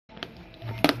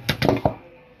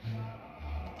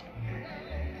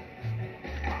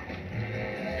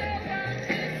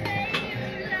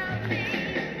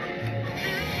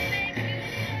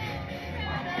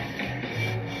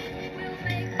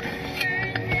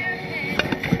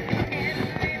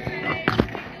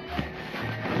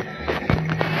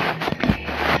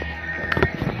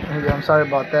Sorry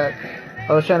about that.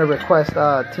 I was trying to request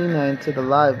Tina into the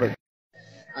live, but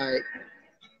all right.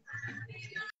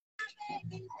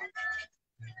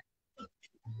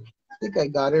 I think I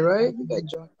got it right. I think I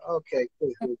joined. Okay,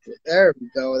 cool, cool, cool. There we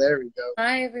go. There we go.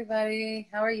 Hi, everybody.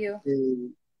 How are you?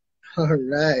 All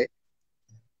right.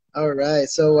 All right.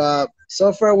 So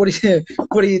so far, what do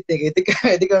you think?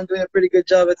 I think I'm doing a pretty good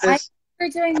job at I this.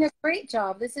 think you're doing a great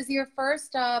job. This is your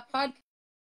first podcast.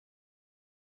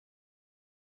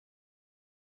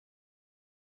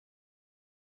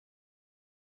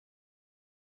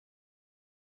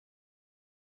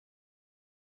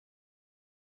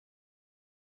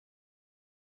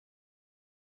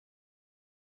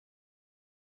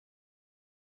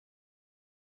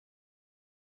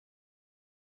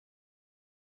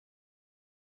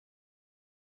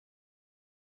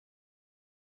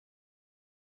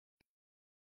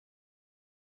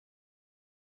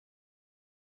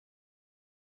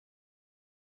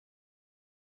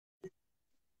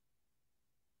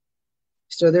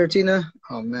 Still there, Tina?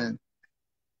 Oh man.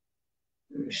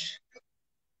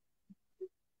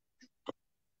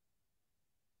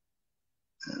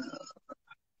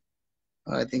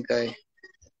 I think I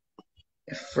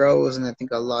it froze and I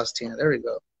think I lost Tina. There we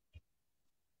go.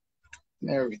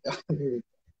 There we go. There we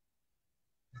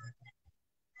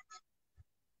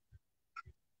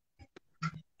go.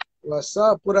 What's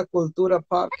up, Pura Cultura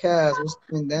podcast? What's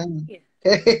going down? Yeah.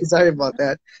 Hey, sorry about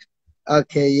that.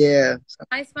 Okay, yeah.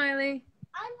 Hi, Smiley.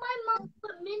 I'm my mom,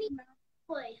 but Minnie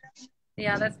boy.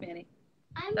 Yeah, that's Manny.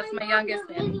 I'm That's my mom, youngest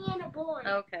but Manny. Minnie and a boy.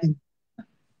 Okay.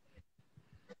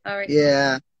 All right.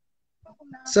 Yeah.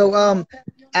 So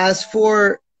as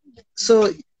for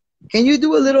so can you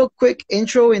do a little quick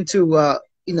intro into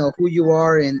who you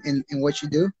are and what you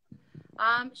do?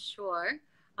 Sure.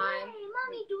 Hey,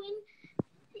 mommy doing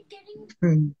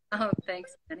getting. Oh,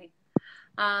 thanks, Manny.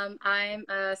 I'm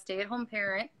a stay-at-home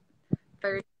parent,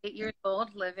 38 years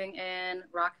old, living in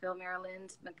Rockville,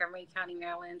 Maryland, Montgomery County,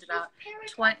 Maryland, about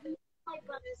 20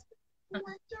 to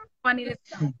 20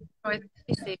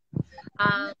 DC.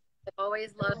 I've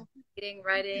always loved reading,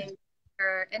 writing,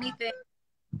 or anything.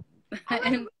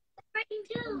 And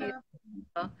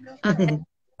I'm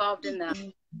involved in that.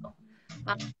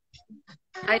 Um,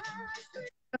 I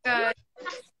took a,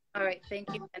 all right,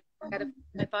 thank you. I got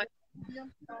my thought,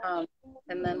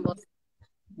 and then we'll.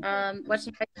 What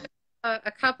should I took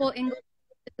a couple English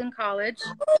in college.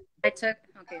 I took.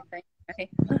 Okay, thank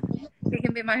you. He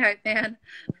can be my hype man.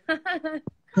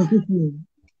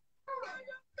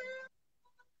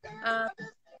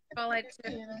 Well, I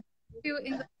took two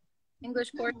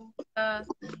English courses.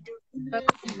 But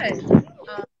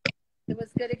it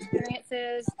was good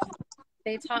experiences.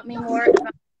 They taught me more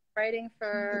about writing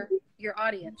for your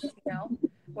audience,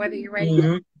 whether you're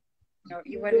writing,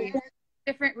 whether you have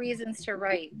different reasons to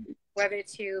write, whether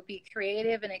to be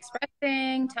creative and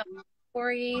expressing, telling a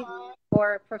story,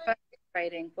 or professional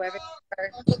writing, whether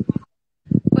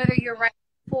you're writing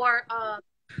for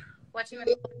what you want,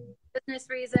 business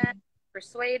reasons,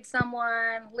 persuade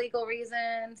someone, legal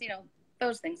reasons,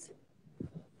 those things.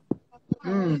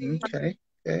 Okay.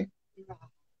 Okay.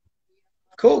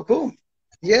 Cool.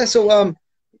 Yeah, so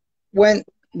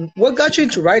what got you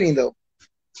into writing though?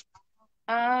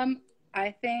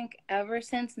 I think ever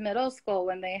since middle school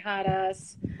when they had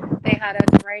us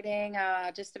writing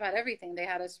just about everything. They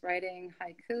had us writing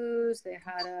haikus, they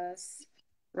had us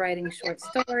writing short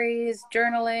stories,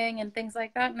 journaling and things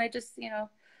like that. And I just,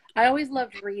 I always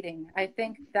loved reading. I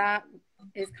think that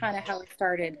is kind of how it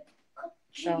started.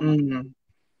 So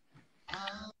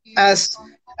as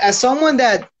someone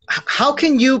that how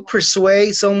can you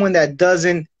persuade someone that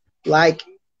doesn't like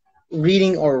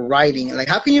reading or writing? Like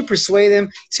how can you persuade them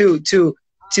to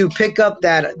pick up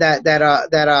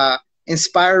that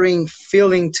inspiring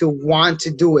feeling to want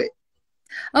to do it?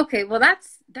 Okay, well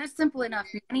that's simple enough.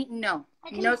 No.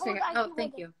 Oh,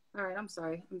 thank you. All right, I'm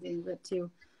sorry. I'm being a bit too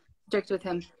strict with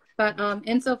him. But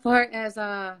insofar as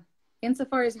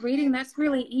reading, that's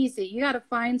really easy. You got to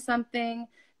find something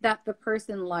that the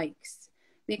person likes,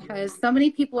 because so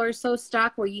many people are so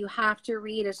stuck where you have to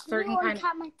read a certain kind of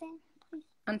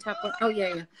untap. Oh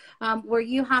yeah. Where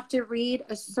you have to read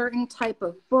a certain type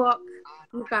of book.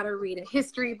 You've got to read a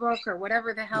history book or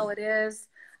whatever the hell it is.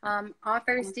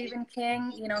 Author Stephen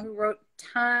King, who wrote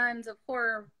tons of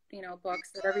horror,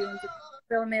 books that everyone's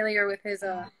familiar with his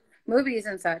movies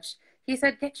and such. He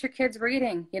said, get your kids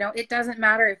reading. It doesn't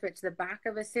matter if it's the back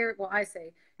of a cereal. Well, I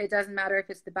say it doesn't matter if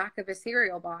it's the back of a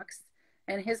cereal box.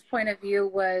 And his point of view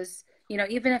was,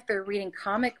 even if they're reading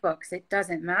comic books, it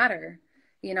doesn't matter.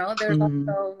 There's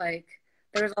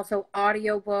also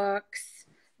audiobooks.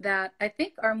 that I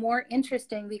think are more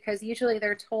interesting because usually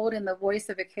they're told in the voice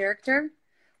of a character,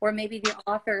 or maybe the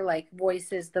author like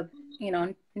voices the, you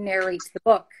know, narrates the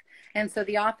book. And so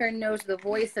the author knows the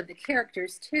voice of the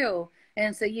characters too.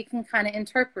 And so you can kind of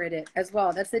interpret it as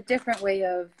well. That's a different way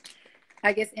of,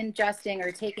 I guess, ingesting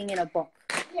or taking in a book,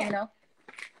 you know?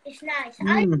 It's nice.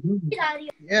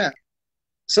 Yeah.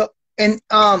 So, and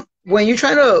when you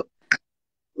try to,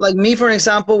 like me, for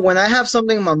example, when I have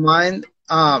something in my mind,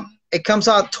 it comes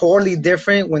out totally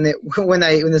different when when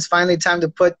it's finally time to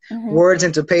put words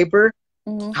into paper.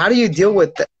 How do you deal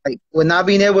with that? Like, with not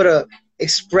being able to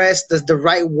express the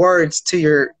right words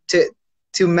to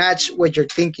match what you're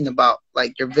thinking about,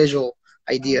 like your visual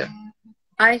idea?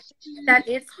 I think that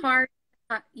it's hard.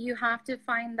 You have to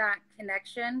find that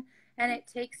connection, and it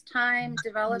takes time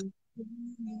developing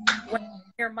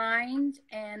your mind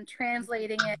and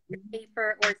translating it to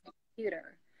paper or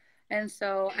computer. And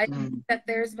so I think that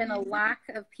there's been a lack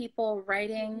of people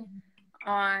writing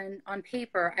on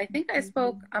paper. I think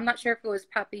I'm not sure if it was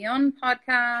Papillon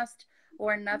podcast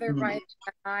or another writer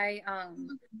that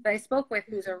I spoke with,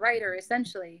 who's a writer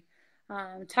essentially,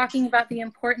 talking about the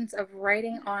importance of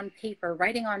writing on paper,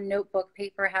 writing on notebook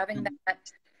paper, having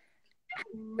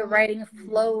the writing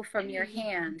flow from your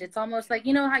hand. It's almost like,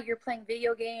 you know how you're playing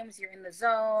video games, you're in the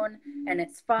zone and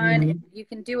it's fun. And you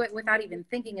can do it without even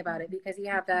thinking about it because you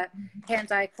have that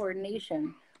hand-eye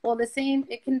coordination. Well,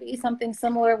 it can be something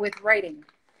similar with writing.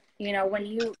 You know, when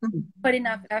you put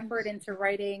enough effort into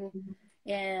writing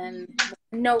in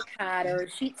notepad or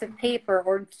sheets of paper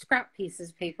or scrap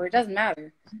pieces of paper, it doesn't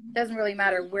matter. It doesn't really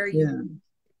matter where you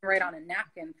write on a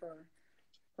napkin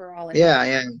for all it is,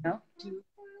 you know?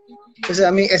 Because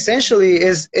I mean, essentially,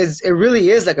 it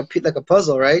really is like a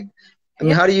puzzle, right? I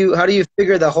mean, how do you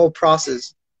figure the whole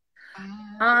process?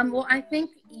 Well, I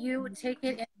think you take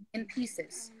it in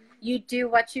pieces. You do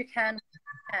what you can,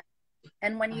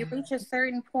 and when you reach a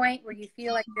certain point where you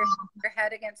feel like your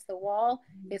head against the wall,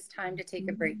 it's time to take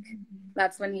a break.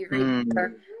 That's when you reach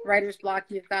the writer's block.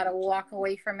 You've got to walk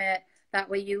away from it. That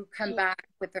way, you come back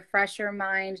with a fresher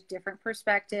mind, different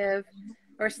perspective,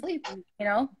 or sleep. You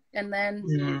know. And then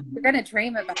you're gonna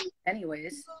dream about it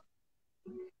anyways.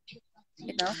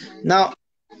 You know. Now,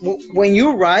 when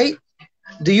you write,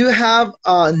 do you have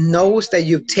notes that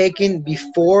you've taken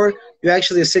before you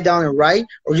actually sit down and write,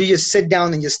 or do you just sit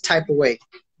down and just type away?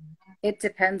 It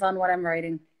depends on what I'm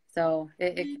writing, so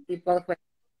it can be both ways.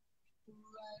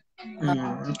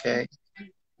 Okay.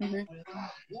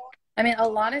 I mean, a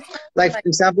lot of times, like, for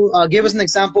example, give us an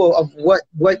example of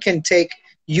what can take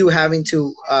you having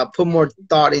to put more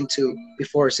thought into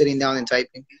before sitting down and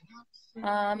typing.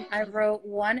 I wrote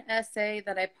one essay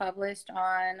that I published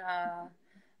on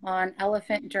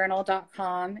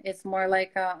elephantjournal.com. It's more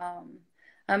like a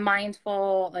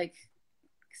mindful, like,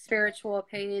 spiritual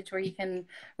page where you can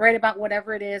write about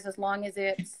whatever it is, as long as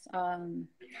it's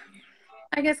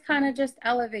I guess kind of just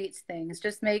elevates things,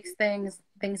 just makes things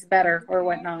better or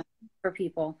whatnot for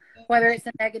people, whether it's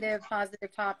a negative,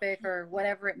 positive topic or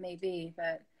whatever it may be,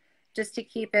 but just to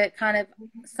keep it kind of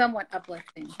somewhat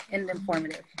uplifting and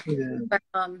informative. But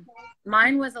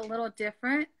mine was a little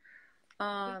different.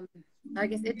 I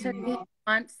guess it took me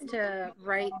months to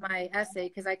write my essay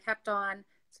because I kept on.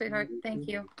 Sweetheart, thank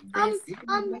you. Go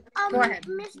ahead.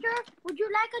 Mister, would you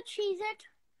like a Cheez-It?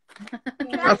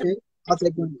 Okay, I'll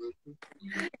take one.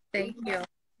 Thank you.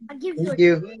 I'll give you Thank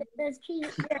you. There's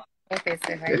Cheez-It. Okay,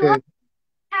 sweetheart.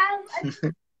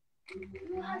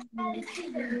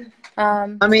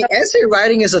 I mean, essay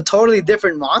writing is a totally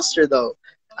different monster, though,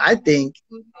 I think.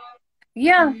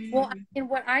 Yeah, well, I mean,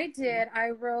 what I did,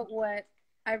 I wrote what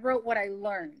I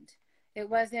learned. It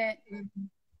was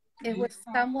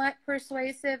somewhat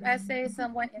persuasive essay,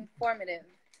 somewhat informative,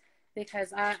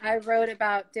 because I wrote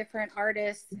about different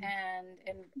artists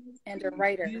and a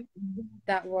writer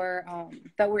that were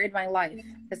in my life,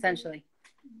 essentially,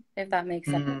 if that makes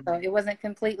sense. So it wasn't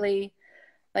completely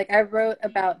like I wrote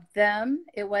about them.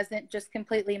 It wasn't just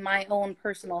completely my own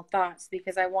personal thoughts,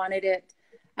 because I wanted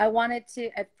to,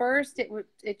 at first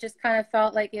it just kind of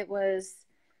felt like it was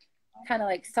kind of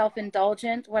like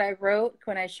self-indulgent what I wrote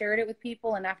when I shared it with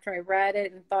people, and after I read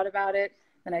it and thought about it,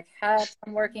 and I kept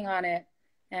on working on it,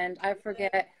 and I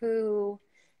forget who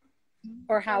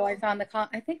or how I found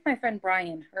I think my friend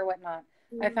Brian or whatnot,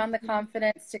 I found the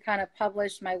confidence to kind of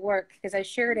publish my work because I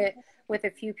shared it with a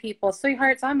few people.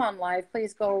 Sweethearts, I'm on live.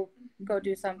 Please go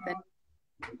do something.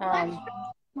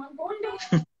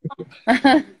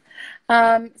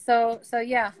 So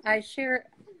yeah, I share,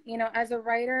 as a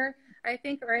writer, I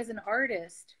think, or as an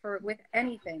artist, with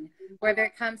anything, whether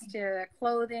it comes to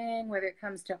clothing, whether it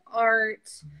comes to art,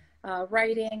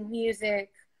 writing,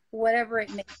 music, whatever it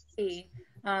may be.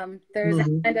 There's a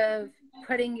kind of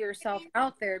putting yourself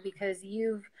out there because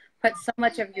you've put so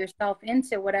much of yourself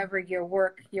into whatever your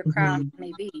work, your craft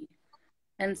may be.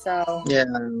 And so, Yeah.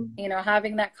 you know,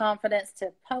 having that confidence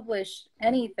to publish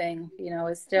anything, you know,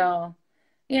 is still,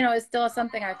 you know, is still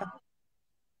something I found.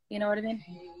 You know what I mean?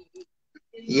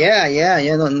 Yeah,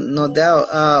 no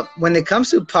doubt. When it comes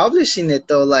to publishing it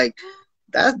though, like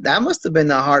that must have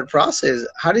been a hard process.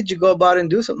 How did you go about and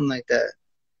do something like that?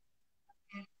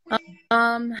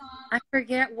 I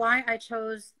forget why I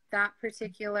chose that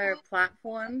particular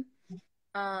platform.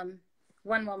 One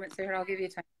moment, sir, I'll give you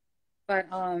time.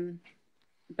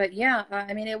 But yeah,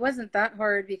 I mean, it wasn't that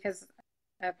hard because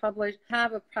I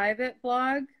have a private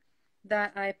blog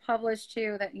that I publish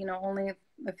to that, you know, only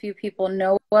a few people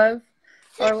know of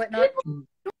or whatnot.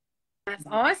 That's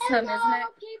awesome, isn't it?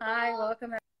 Hi,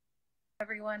 welcome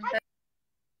everyone.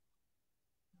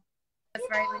 That's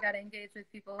right. We got to engage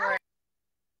with people who are.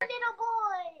 Little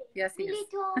boy. Yes, yes.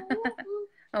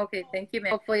 Okay, thank you,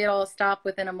 ma'am. Hopefully it'll stop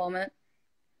within a moment.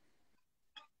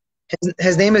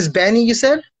 His name is Benny, you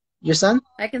said? Your son?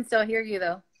 I can still hear you,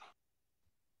 though.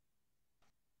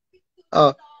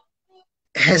 Oh,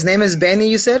 his name is Benny,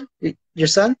 you said? Your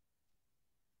son?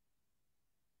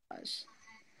 Gosh.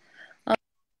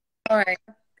 All right.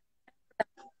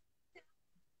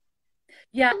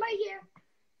 Yeah. I'm right here.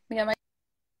 Yeah, my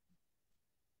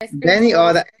Benny?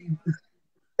 Oh,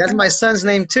 that's my son's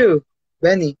name too.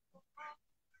 Benny.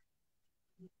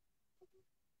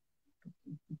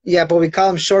 Yeah, but we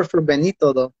call him short for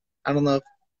Benito, though. I don't know if...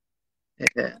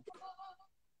 Yeah.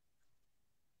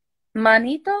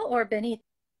 Manito or Benito?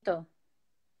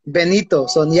 Benito.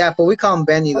 So, yeah, but we call him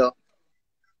Benny, though.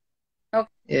 Okay.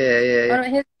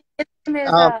 Yeah.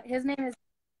 Oh, his name is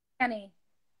Kenny.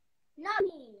 Not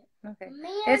me. Okay.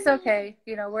 Manny. It's okay.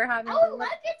 You know, we're having... I would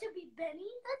like it to be Benny.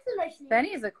 That's a nice name.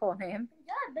 Benny is a cool name.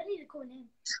 Yeah, Benny's a cool name.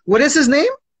 What is his name?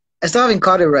 I still haven't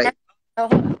caught it right. Oh,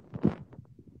 hold on.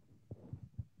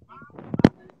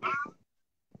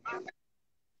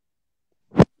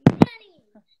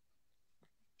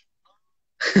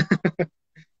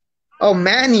 Oh,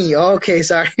 Manny. Okay,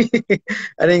 sorry. I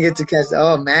didn't get to catch that.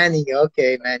 Oh, Manny.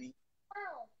 Okay, Manny.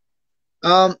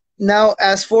 Now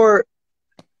as for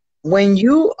when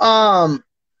you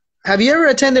have you ever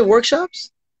attended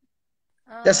workshops?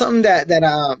 That's something that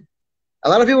a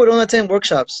lot of people don't attend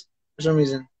workshops for some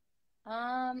reason.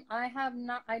 I have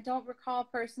not. I don't recall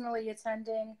personally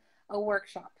attending a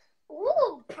workshop.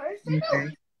 Ooh, personally?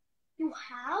 Okay. You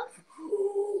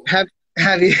have?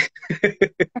 Have you?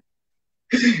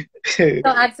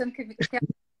 I'll add some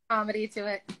comedy to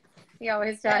it. He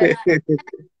always does.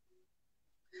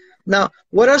 Now,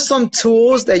 what are some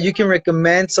tools that you can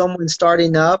recommend someone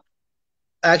starting up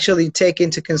actually take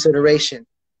into consideration?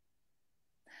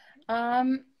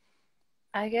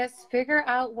 I guess figure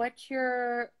out what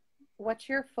your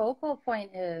focal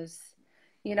point is,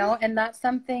 you know, and that's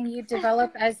something you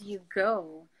develop as you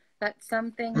go. That's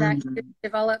something that you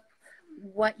develop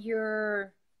what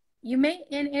you may,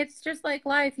 and it's just like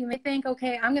life. You may think,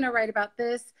 okay, I'm going to write about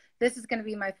this. This is going to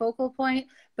be my focal point.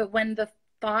 But when the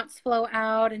thoughts flow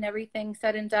out and everything's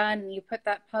said and done, and you put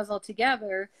that puzzle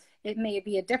together, it may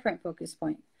be a different focus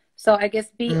point. So I guess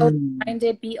be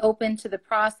open-minded, be open to the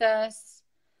process.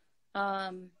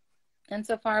 And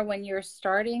so far, when you're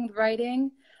starting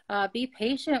writing, be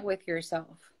patient with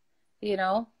yourself. You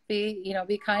know,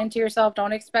 be kind to yourself.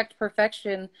 Don't expect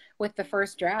perfection with the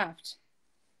first draft,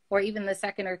 or even the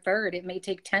second or third. It may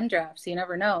take 10 drafts. You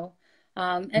never know.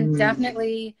 And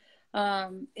definitely,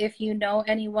 if you know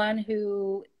anyone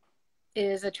who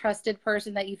is a trusted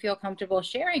person that you feel comfortable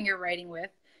sharing your writing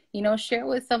with, you know, share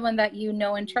with someone that you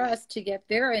know and trust to get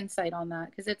their insight on that,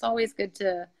 because it's always good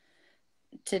to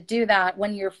do that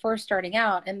when you're first starting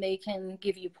out, and they can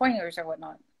give you pointers or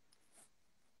whatnot.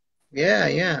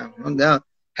 Yeah, no doubt.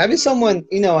 Having someone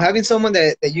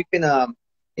that you can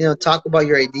talk about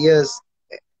your ideas,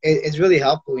 it's really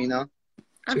helpful, you know,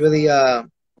 to really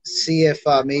see if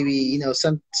maybe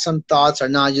some thoughts are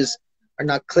not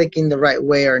clicking the right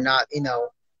way, or not,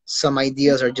 some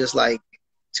ideas are just like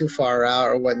too far out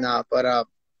or whatnot. But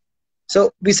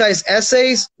so besides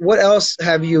essays, what else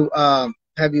have you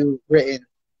written?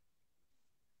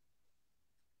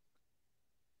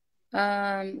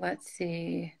 Let's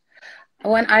see.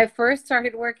 When I first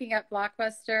started working at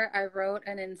Blockbuster, I wrote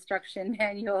an instruction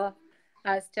manual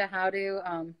as to how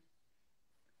to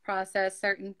process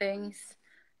certain things,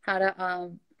 how to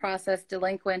process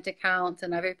delinquent accounts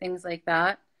and other things like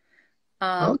that.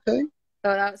 Okay.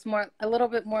 So that was a little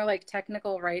bit more like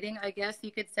technical writing, I guess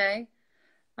you could say.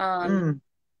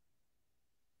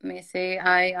 Let me see.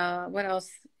 What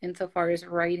else insofar as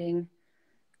writing?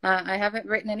 I haven't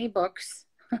written any books.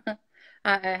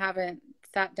 I haven't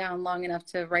sat down long enough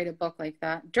to write a book like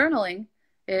that. Journaling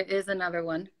is another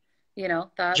one. You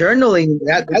know, that's Journaling,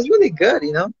 that's really good,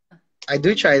 you know. I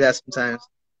do try that sometimes.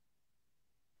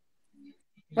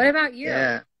 what about you?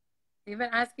 Yeah. You've been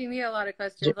asking me a lot of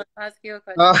questions. Let's ask you a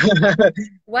question. Uh,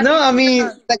 What no, makes I you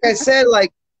mean, like I said,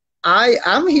 like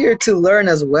I'm here to learn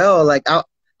as well. Like I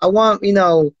want,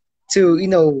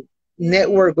 to,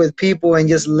 network with people and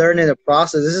just learn in the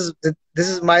process. This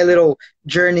is my little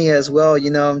journey as well,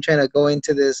 I'm trying to go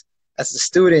into this as a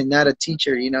student, not a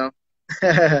teacher,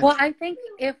 Well, I think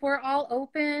if we're all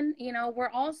open, we're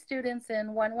all students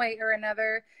in one way or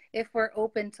another if we're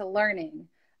open to learning.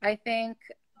 I think,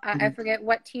 I forget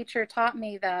what teacher taught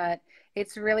me that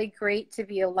it's really great to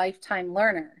be a lifetime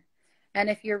learner. And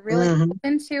if you're really Hmm.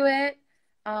 open to it,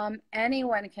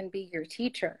 anyone can be your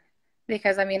teacher.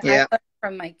 Because, I mean, I Yeah. learn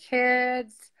from my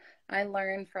kids, I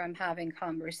learn from having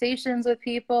conversations with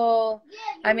people.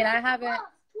 I mean, I haven't,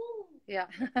 yeah.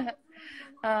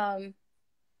 um,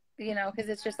 because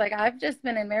it's just like I've just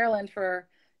been in Maryland for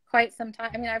quite some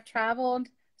time. I mean, I've traveled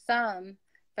some,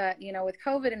 but with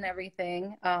COVID and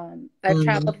everything, I've Hmm.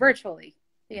 traveled virtually.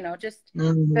 Just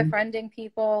Hmm. befriending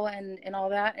people and all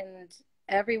that, and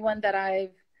everyone that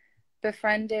I've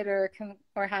befriended or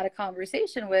had a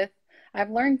conversation with, I've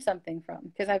learned something from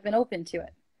because I've been open to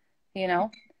it. You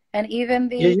know, and even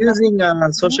You're the using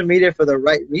Mhm. social media for the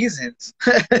right reasons.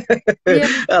 Yeah,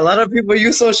 A lot of people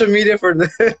use social media for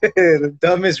the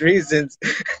dumbest reasons.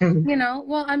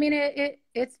 well, I mean,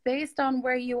 it's based on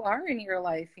where you are in your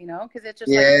life, because it's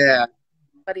just like Yeah.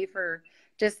 buddy for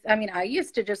just I mean I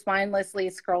used to just mindlessly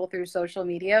scroll through social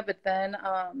media, but then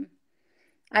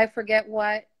I forget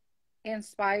what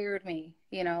inspired me.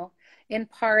 In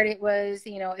part it was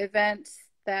events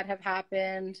that have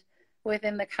happened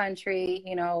within the country,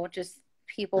 just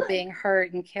people being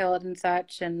hurt and killed and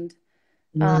such. And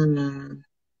um, Mm.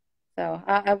 so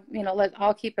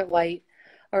I'll keep it light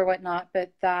or whatnot,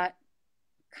 but that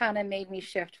kind of made me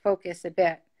shift focus a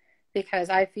bit because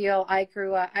I feel I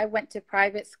went to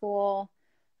private school.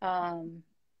 Um,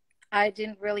 I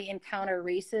didn't really encounter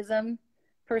racism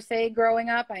per se growing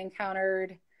up. I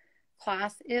encountered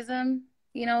classism,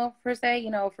 per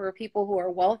se, for people who are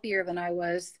wealthier than I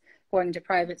was going to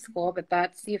private school, but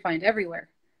that's you find everywhere.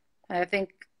 I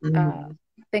Mm.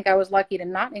 think I was lucky to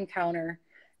not encounter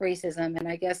racism, and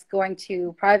I guess going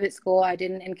to private school, I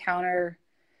didn't encounter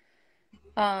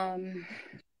um,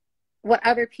 what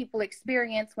other people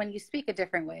experience when you speak a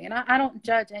different way. And I don't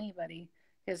judge anybody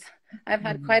because I've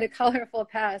had quite a colorful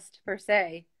past per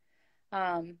se.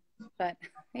 Um, but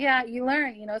yeah, you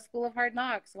learn, school of hard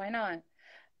knocks. Why not?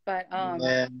 But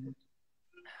Yeah.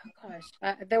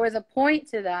 gosh, there was a point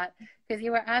to that because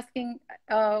you were asking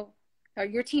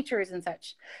your teachers and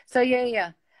such. So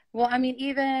yeah. Well, I mean,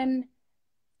 even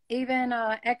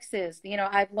exes,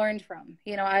 I've learned from.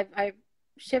 I've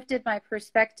shifted my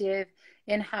perspective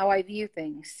in how I view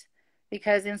things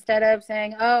because instead of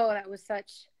saying, "Oh, that was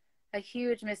such a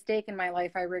huge mistake in my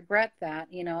life, I regret that,"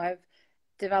 I've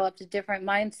developed a different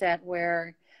mindset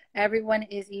where everyone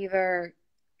is either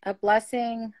a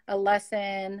blessing, a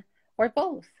lesson, or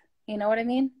both. You know what I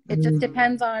mean? It just Mm.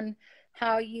 depends on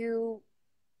how you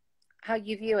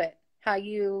view it, how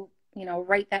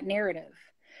write that narrative.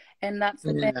 And that's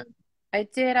the thing. Yeah. I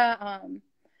did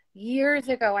years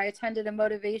ago. I attended a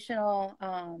motivational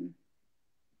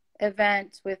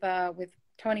event with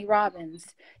Tony Robbins.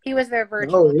 He was there Oh,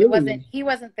 virtually. really? He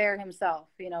wasn't there himself,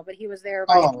 but he was there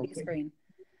by a Oh, big okay. screen.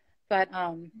 But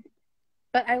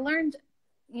but I learned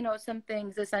some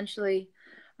things essentially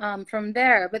from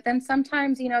there. But then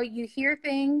sometimes you hear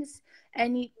things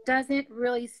and it doesn't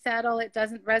really settle. It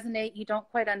doesn't resonate. You don't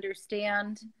quite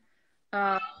understand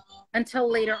uh, until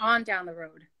later on down the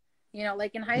road.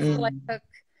 Like in high school, I Mm. took,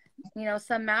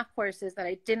 some math courses that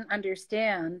I didn't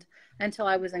understand until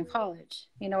I was in college.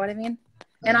 You know what I mean?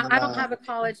 And I don't Uh, have a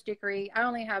college degree. I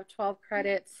only have 12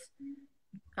 credits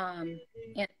um,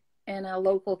 in, in a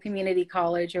local community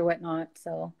college or whatnot.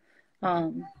 So,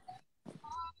 um,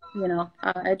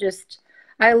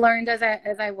 I learned as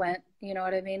I went. You know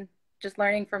what I mean? Just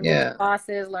learning from different yeah.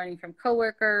 bosses, learning from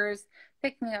coworkers,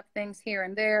 picking up things here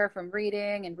and there from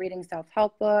reading and reading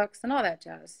self-help books and all that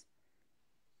jazz.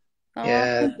 Oh,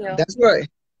 Yeah. thank you. That's right.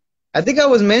 I think I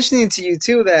was mentioning to you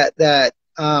too that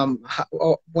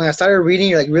when I started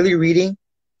reading, like really reading,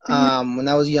 Mhm, when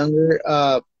I was younger,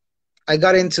 I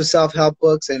got into self-help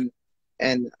books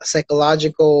and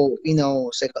psychological,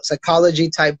 psychology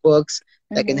type books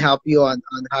that can mhm. help you on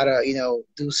how to,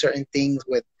 do certain things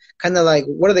with kind of like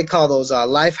what do they call those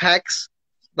life hacks?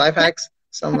 life Yeah. hacks,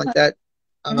 something like that.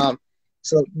 Mhm.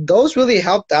 So those really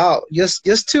helped out.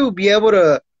 Just to be able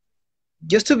to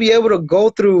go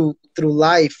through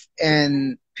life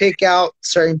and pick out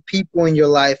certain people in your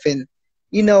life, and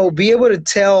be able to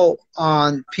tell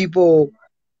on people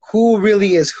who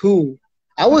really is who.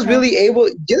 I was Mhm. really able,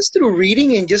 just through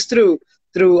reading and just through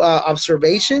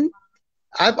observation.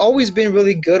 I've always been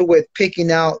really good with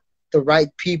picking out the right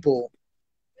people,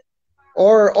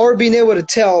 or being able to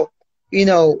tell,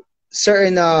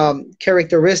 certain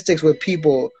characteristics with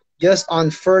people just on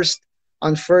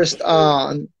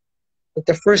like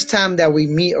the first time that we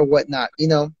meet or whatnot.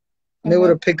 I'm able Mhm.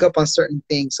 to pick up on certain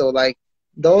things. So like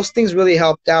those things really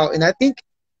helped out, and I think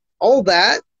all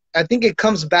that, I think it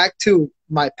comes back to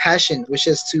my passion, which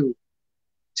is to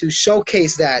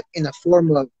showcase that in the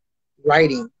form of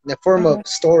writing, in the form of Mhm.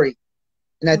 story.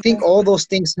 And I think Mhm. all those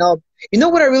things help. You know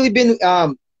what I really been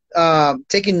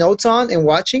taking notes on and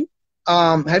watching?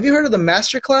 Have you heard of the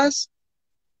master class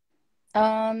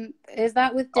Is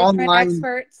that with different online?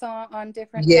 experts on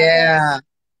different subjects? Yeah,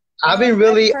 I've been I've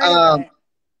really heard of it.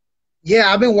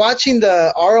 yeah, I've been watching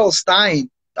the R.L. Stein,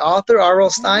 the author R.L.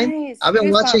 Stein. Nice. I've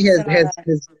been watching Goosebumps his and all his that.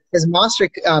 his, his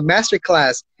master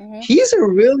class. Hmm. He's a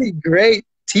really great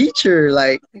teacher.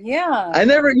 Like Yeah. I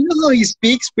never, how he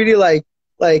speaks pretty like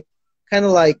kind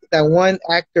of like that one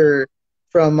actor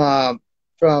from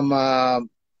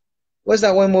what's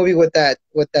that one movie with that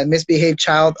misbehaved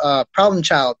child, Problem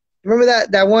Child. Remember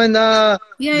that one, Yeah,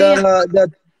 the yeah.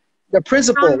 the the John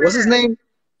principal. What's his Ritter. name?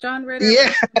 John Ritter was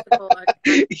Yeah, the principal at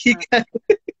he that.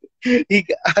 he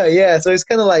yeah. So it's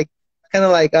kind of like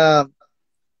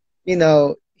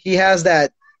he has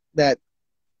that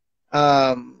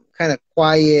kind of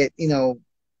quiet,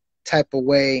 type of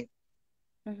way,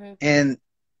 Hmm. and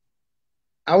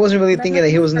I wasn't really And then thinking when that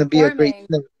he he's was going to be a great.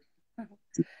 performing,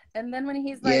 and then when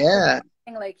he's like Yeah,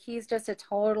 performing, like he's just a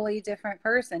totally different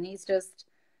person. He's just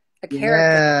a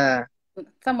character, yeah,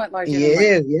 somewhat larger he than life.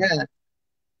 is. Yeah,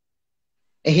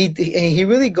 and he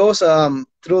really goes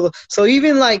through so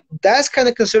even like that's kind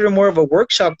of considered more of a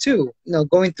workshop too,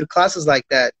 going through classes like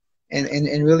that, and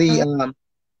really Mhm.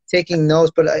 taking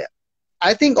notes. But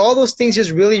I think all those things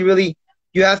just really, really,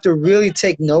 you have to really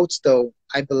take notes though,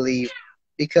 I believe,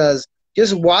 because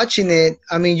just watching it,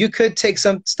 I mean, you could take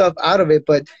some stuff out of it,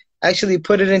 but actually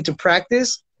put it into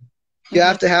practice, you Mhm.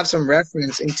 have to have some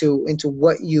reference into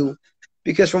what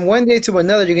because from one day to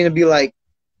another, you're going to be like,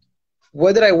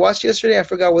 what did I watch yesterday? I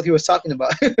forgot what he was talking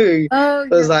about. So Oh,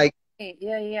 it's you're like, right.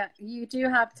 Yeah, yeah. You do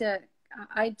have to.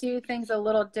 I do things a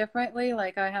little differently.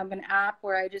 Like I have an app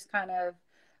where I just kind of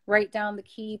write down the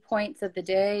key points of the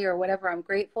day or whatever I'm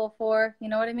grateful for. You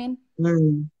know what I mean?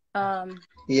 hmm, Um,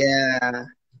 yeah.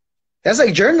 That's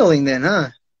like journaling then, huh?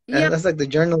 That's, yeah, that's like the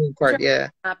journaling journal part, yeah.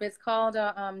 app. It's called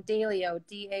Daylio,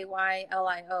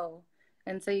 Daylio,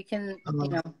 and so you can,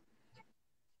 Um,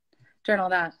 journal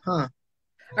that. huh.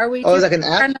 Are we Oh, doing? it's like an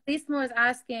app? Annalisa was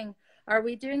asking, are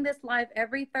we doing this live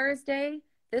every Thursday?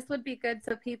 This would be good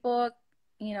so people,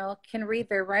 can read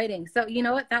their writing. So you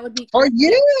know what? That would be Oh great.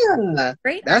 yeah,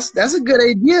 Great. that's a good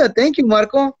idea. Thank you,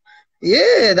 Marco.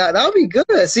 Yeah, that'll be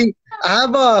good. See, I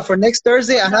have for next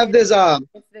Thursday, I have this It's I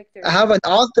Victor. have an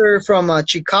author from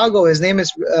Chicago. His name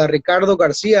is Ricardo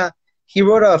Garcia. He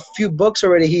wrote a few books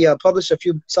already. He self-published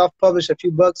a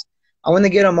few books. I want to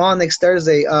get him on next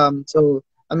Thursday. So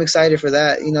I'm excited for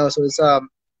that. So it's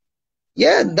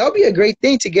yeah, that would be a great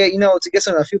thing to get,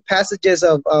 a few passages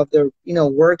of their,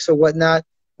 works or whatnot.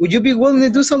 Would you be willing to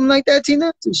do something like that,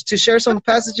 Tina? To share some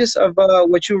passages of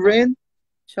what you've written?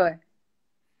 Sure.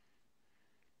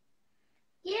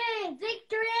 Yay,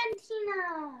 Victor and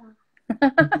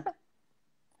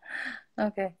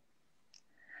Okay.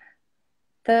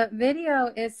 The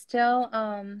video is still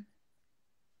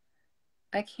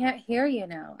I can't hear you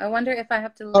now. I wonder if I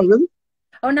have to Oh, leave. really?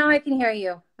 Oh, now I can hear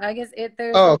you. I guess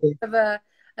there's a Oh, bit okay. of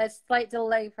a slight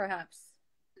delay perhaps.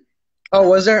 Oh, Uh,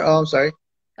 was there? Oh, I'm sorry.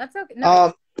 that's okay. No,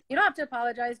 Um, you don't have to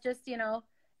apologize. Just,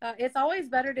 it's always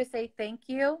better to say thank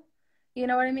you. You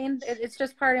know what I mean? It's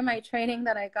just part of my training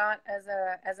that I got as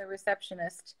a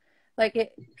receptionist.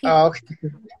 Like oh, okay.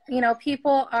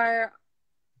 people are.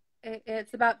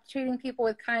 It's about treating people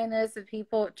with kindness and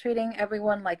people treating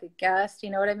everyone like a guest. You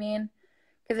know what I mean?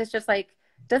 Because it's just like,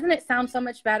 doesn't it sound so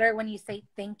much better when you say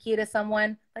thank you to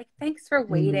someone? Like, thanks for Mm,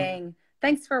 waiting.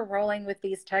 Thanks for rolling with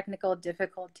these technical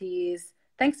difficulties.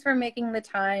 Thanks for making the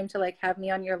time to like have me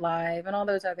on your live and all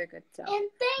those other good stuff. and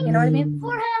You know thanks what I mean?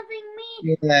 for mm, having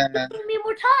me, yeah. giving me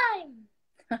more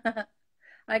time.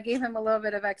 I gave him a little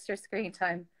bit of extra screen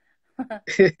time.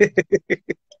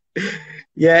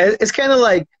 Yeah, it's kind of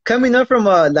like coming up from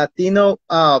a Latino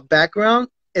background.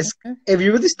 It's Mhm. If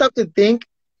you really stop to think,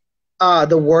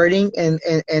 the wording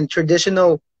and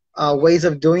traditional ways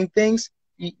of doing things,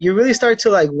 you really start to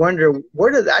like wonder,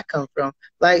 where did that come from?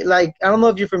 Like I don't know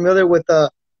if you're familiar with the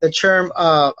term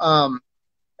what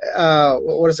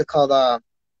is it called,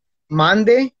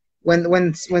 mande,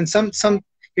 when some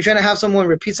you're trying to have someone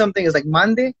repeat something, it's like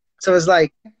mande. So it's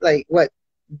like what,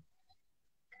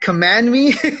 command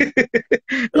me. Yeah.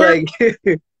 Like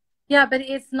Yeah, but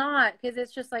it's not, because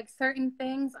it's just like certain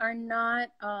things are not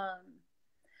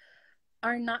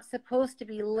supposed to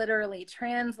be literally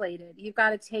translated. You've got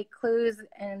to take clues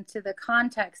into the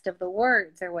context of the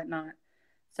words or whatnot.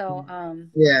 So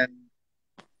yeah.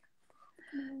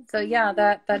 so yeah,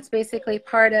 that's basically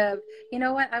part of, you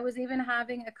know what, I was even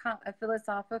having a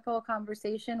philosophical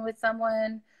conversation with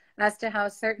someone as to how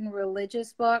certain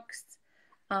religious books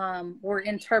were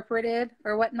interpreted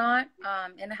or whatnot,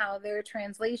 and how their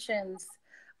translations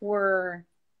were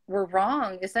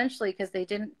wrong, essentially, because they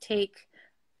didn't take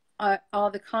all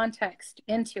the context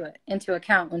into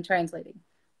account when translating.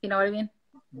 You know what I mean?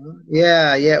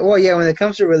 Yeah. Well, yeah, when it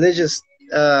comes to religious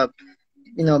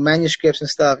manuscripts and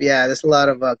stuff, yeah, there's a lot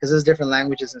of because there's different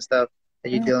languages and stuff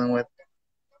that you're dealing with.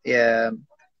 Yeah.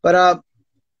 But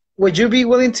would you be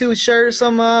willing to share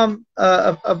some a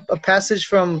passage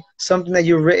from something that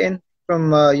you've written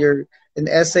from an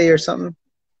essay or something?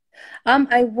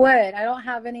 I would. I don't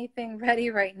have anything ready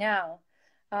right now.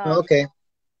 Okay.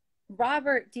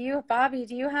 Robert, Bobby,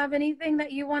 do you have anything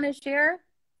that you want to share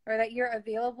or that you're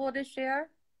available to share?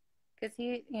 Because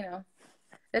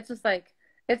it's just like,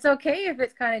 it's okay if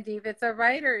it's kind of deep. It's a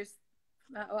writer's.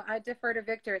 I defer to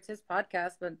Victor. It's his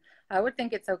podcast, but I would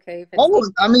think it's okay if it's deep.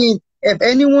 I mean, if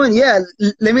anyone,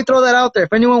 let me throw that out there.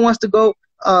 If anyone wants to go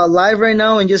live right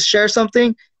now and just share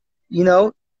something,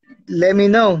 let me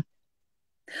know.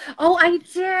 Oh, I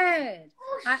did.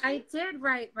 I did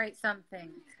write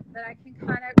something that I can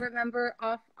kind of remember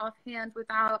offhand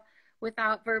without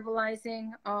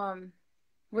verbalizing,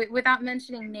 without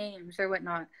mentioning names or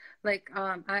whatnot. Like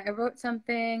I wrote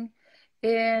something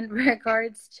in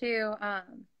regards to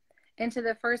into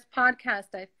the first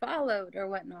podcast I followed or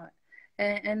whatnot,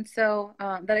 and so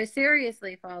that I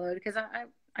seriously followed, because I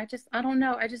don't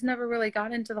know, I just never really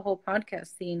got into the whole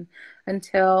podcast scene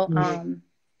until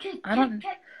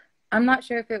I'm not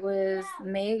sure if it was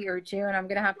May or June. I'm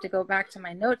gonna have to go back to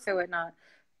my notes or whatnot,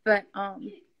 but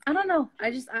I don't know.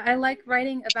 I like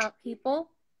writing about people.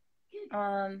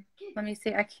 Let me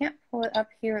see. I can't pull it up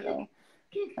here though.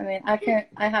 I mean,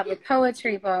 I have a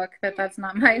poetry book, but that's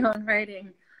not my own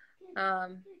writing.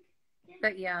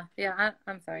 But yeah,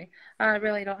 I'm sorry. I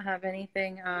really don't have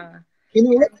anything. You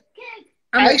know what?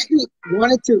 I actually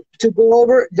wanted to go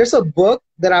over. There's a book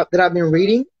that I've been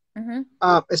reading.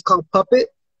 It's called Puppet.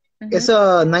 It's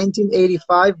a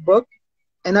 1985 book,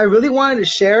 and I really wanted to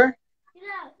share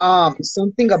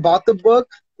something about the book.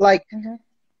 Like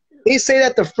they say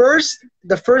that the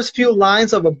first few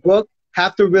lines of a book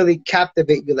have to really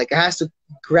captivate you. Like it has to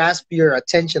grasp your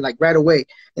attention like right away,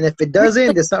 and if it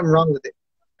doesn't, there's something wrong with it.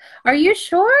 Are you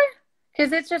sure?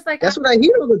 Because it's just like, that's what I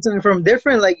hear all the time from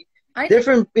different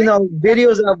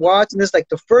videos that I've watched, and it's like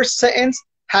the first sentence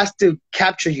has to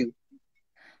capture you.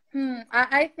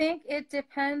 I think it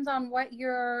depends on what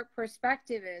your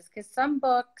perspective is, because some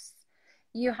books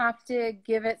you have to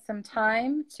give it some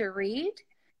time to read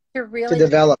to really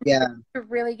develop, to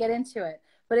really get into it.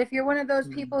 But if you're one of those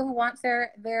people who wants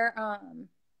their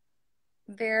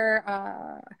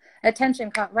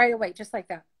attention caught right away, just like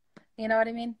that, you know what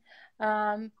I mean?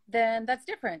 Then that's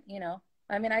different,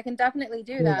 I mean, I can definitely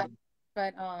do that,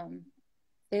 but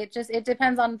it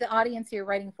depends on the audience you're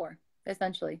writing for,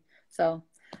 essentially. So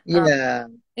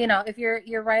if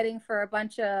you're writing for a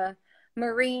bunch of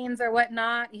Marines or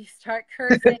whatnot, you start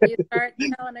cursing, you start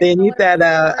they need that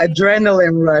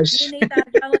adrenaline rush. You need that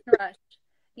adrenaline rush.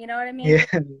 You know what I mean? Yeah.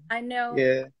 I know.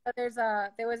 Yeah. There was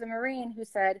a Marine who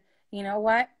said, you know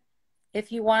what?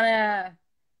 If you want to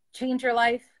change your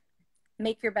life,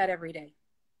 make your bed every day.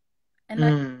 And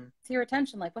that's your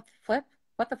attention. Like, what the flip?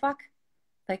 What the fuck?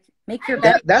 Like, make your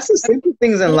bed. That's the simple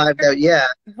things in life that,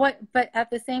 But at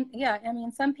the same, I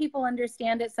mean, some people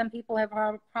understand it. Some people have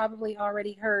probably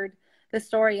already heard the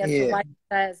story as to why it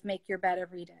says make your bed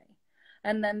every day.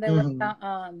 And then there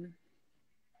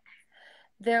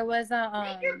was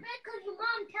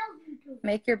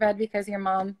make your bed because your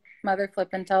mother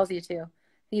flippin' tells you to.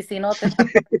 Y si no te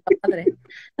padre.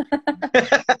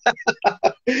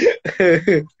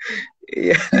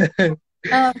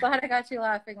 I'm glad I got you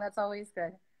laughing. That's always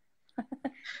good.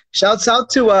 Shouts out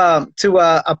to a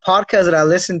podcast that I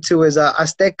listen to is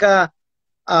Azteca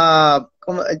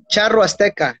Charro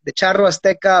Azteca, the Charro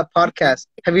Azteca podcast.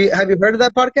 Have you heard of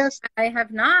that podcast? I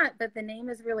have not, but the name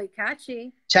is really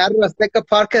catchy. Charro Azteca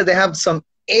podcast. They have some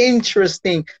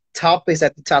interesting topics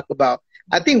that they talk about.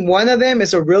 I think one of them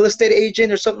is a real estate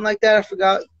agent or something like that. I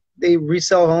forgot. They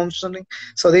resell homes or something.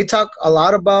 So they talk a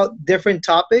lot about different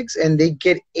topics and they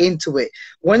get into it.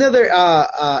 One of their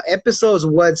episodes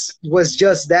was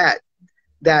just that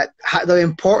the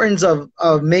importance of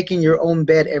making your own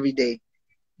bed every day,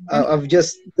 of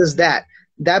just that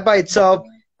by itself.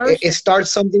 It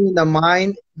starts something in the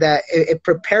mind that it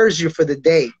prepares you for the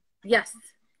day. Yes,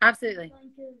 absolutely.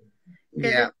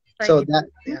 Yeah. So that.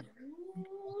 Yeah.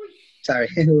 Sorry.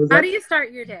 How do you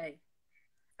start your day?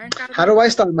 How do I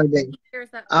start my day?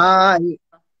 I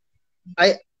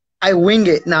wing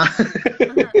it now.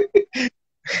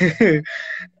 You're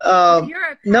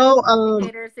a no.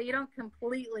 So you don't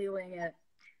completely wing it,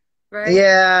 right?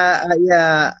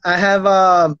 Yeah. I have.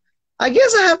 I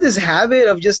guess I have this habit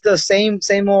of just the same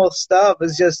old stuff.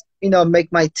 It's just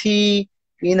make my tea.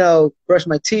 Brush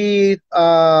my teeth.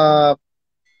 I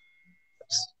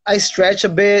stretch a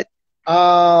bit.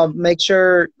 Make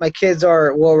sure my kids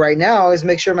are right now is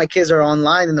make sure my kids are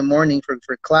online in the morning for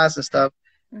class and stuff.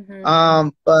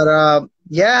 Mm-hmm.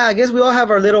 Yeah, I guess we all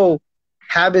have our little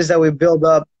habits that we build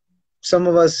up. Some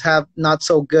of us have not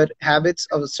so good habits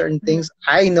of certain things.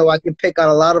 Mm-hmm. I know I can pick out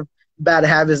a lot of bad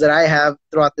habits that I have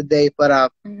throughout the day, but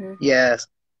mm-hmm. Yes.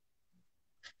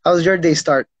 How does your day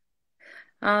start?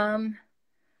 I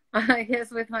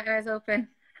guess with my eyes open,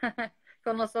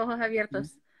 con los ojos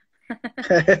abiertos.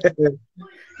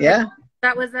 Yeah,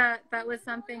 that was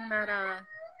something that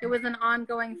it was an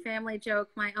ongoing family joke.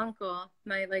 My uncle,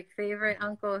 my favorite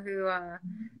uncle who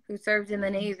served in the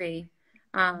Navy,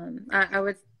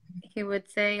 he would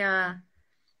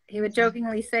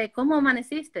jokingly say, "¿Cómo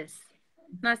amaneciste?"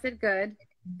 And I said, "Good."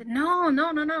 He said, No,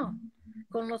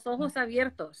 con los ojos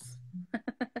abiertos.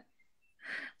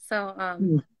 So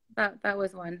that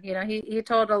was one. He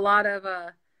told a lot of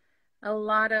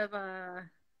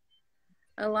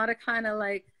kind of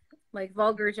like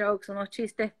vulgar jokes, unos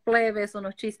chistes plebes,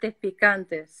 unos chistes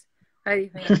picantes.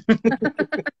 But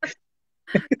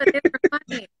they were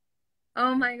funny.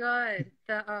 Oh my God.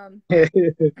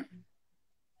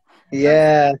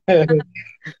 Yeah.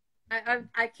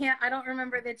 I don't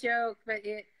remember the joke, but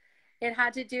it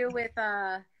had to do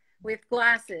with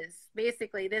glasses.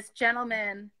 Basically, this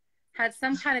gentleman had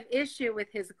some kind of issue with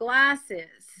his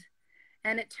glasses,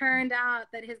 and it turned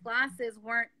out that his glasses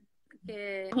weren't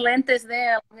lentes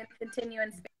there. I'm going to continue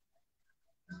in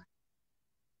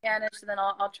Spanish, and then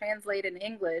I'll translate in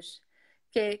English.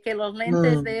 Que los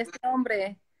lentes de este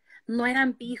hombre no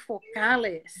eran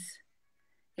bifocales,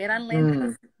 eran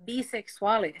lentes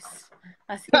bisexuales.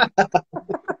 Así.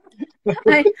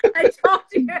 I told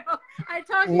you. Oh,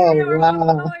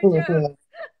 wow.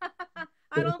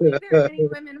 I don't think there are any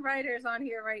women writers on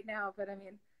here right now, but I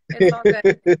mean, it's all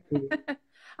good.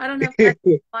 I don't know if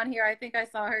that's on here. I think I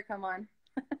saw her come on.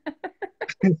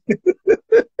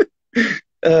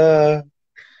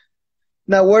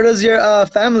 Now, where does your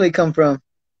family come from?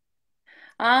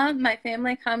 My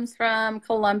family comes from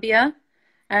Colombia,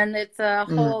 and it's a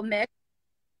whole mix.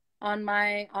 On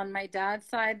my dad's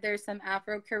side, there's some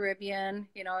Afro-Caribbean,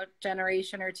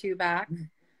 generation or two back.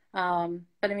 But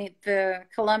I mean,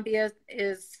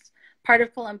 part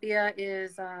of Colombia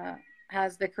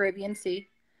has the Caribbean Sea.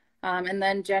 And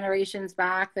then generations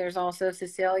back, there's also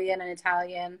Sicilian and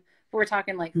Italian. We're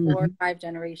talking 4 or 5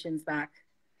 generations back.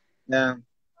 Yeah.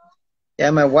 Yeah,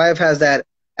 my wife has that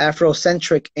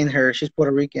Afrocentric in her. She's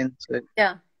Puerto Rican. So.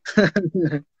 Yeah.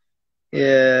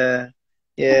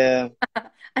 Yeah.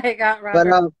 I got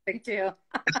Robert too.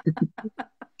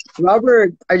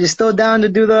 Robert, are you still down to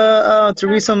do to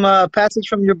read some passage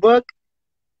from your book?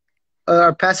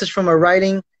 Or passage from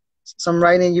some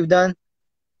writing you've done?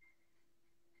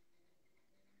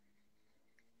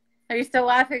 Are you still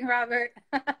laughing, Robert?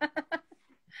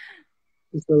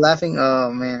 You still laughing?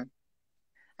 Oh, man.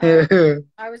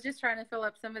 I was just trying to fill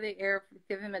up some of the air,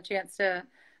 give him a chance to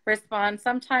respond.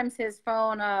 Sometimes his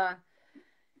phone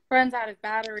runs out of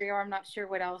battery, or I'm not sure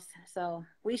what else. So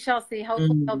we shall see.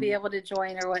 Hopefully he'll be able to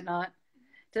join or whatnot.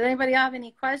 Does anybody have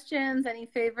any questions? Any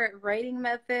favorite writing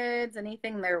methods?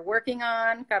 Anything they're working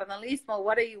on? Carnalismo,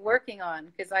 what are you working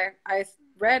on? Because I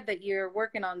read that you're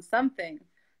working on something.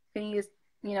 Can you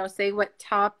say what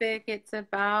topic it's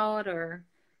about or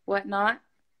whatnot?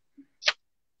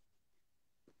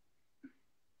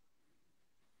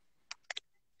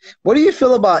 What do you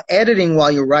feel about editing while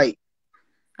you write?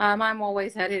 I'm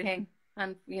always editing,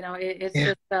 and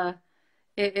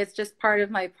it's just part of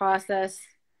my process.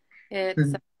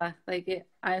 It's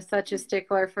I'm such a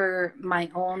stickler for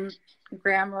my own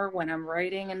grammar when I'm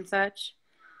writing and such.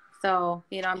 So,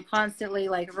 I'm constantly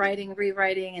like writing,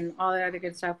 rewriting, and all that other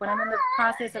good stuff. When I'm in the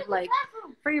process of like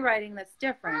free writing, that's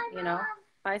different.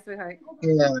 Bye, sweetheart.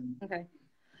 Yeah. Okay.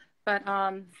 But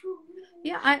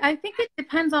yeah, I think it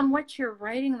depends on what you're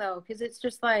writing though, because it's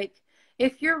just like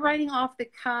if you're writing off the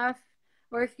cuff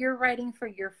or if you're writing for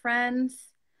your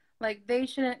friends, like they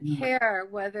shouldn't care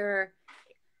whether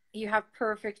you have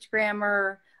perfect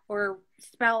grammar or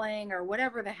spelling or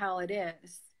whatever the hell it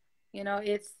is.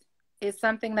 It's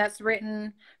something that's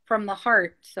written from the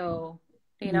heart. So,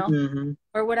 Mm-hmm.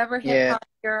 or whatever Yeah.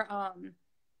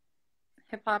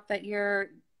 hip hop that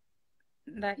you're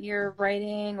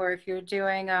writing, or if you're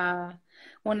doing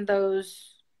one of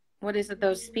those, what is it,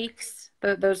 those speaks,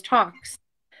 those talks,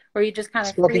 where you just kind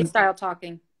of Spoken. freestyle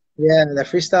talking. Yeah, the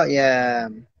freestyle. Yeah.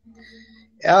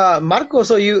 Marco,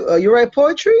 so you write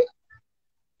poetry?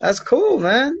 That's cool,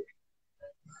 man.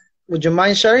 Would you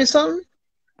mind sharing something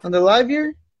on the live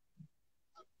here?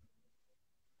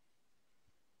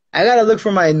 I gotta look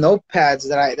for my notepads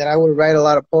that I would write a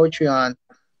lot of poetry on.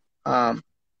 I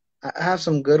have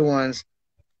some good ones,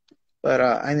 but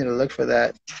I need to look for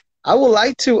that. I would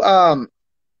like to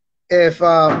if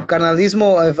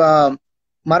Canalismo, if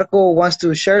Marco wants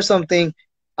to share something,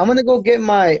 I'm gonna go get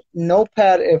my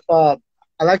notepad. If I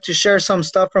like to share some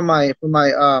stuff from my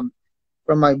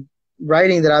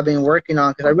writing that I've been working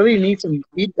on, because I really need some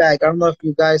feedback. I don't know if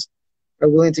you guys are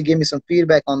willing to give me some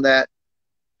feedback on that.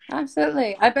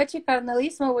 Absolutely. I bet you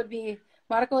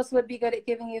Marcos would be good at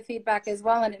giving you feedback as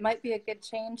well, and it might be a good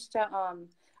change to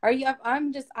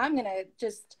I'm gonna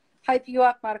just hype you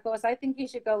up, Marcos. I think you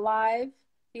should go live.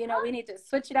 We need to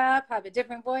switch it up, have a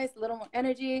different voice, a little more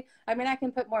energy. I mean, I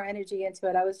can put more energy into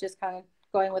it. I was just kind of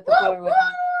going with the flow or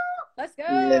whatnot. Let's go.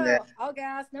 Yeah. All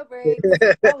gas, no brakes.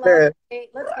 All love. Hey,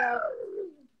 let's go.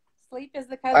 Sleep is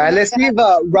the cousin. All right, let's see if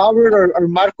Robert or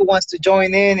Marco wants to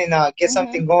join in and get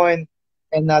something going.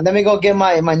 And let me go get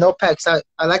my notepad, because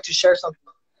I like to share something.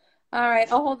 All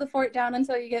right, I'll hold the fort down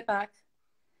until you get back.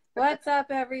 What's up,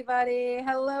 everybody?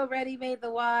 Hello, Ready Made the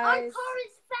Wise. Our car is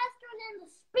faster than the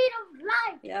speed of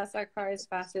light. Yes, our car is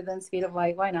faster than speed of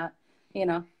light. Why not?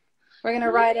 We're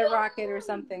gonna ride a rocket or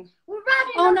something. We're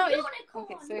riding a unicorn.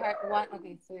 Okay, sweetheart. What?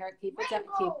 Okay, sweetheart. Keep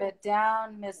it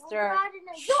down, Mister. We're riding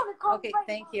a unicorn. Okay,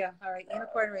 thank you. All right,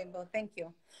 unicorn rainbow. Thank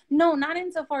you. No, not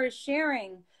insofar as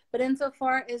sharing, but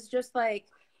insofar as just like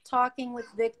talking with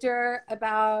Victor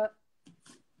about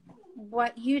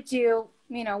what you do,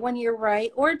 when you're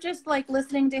right, or just like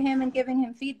listening to him and giving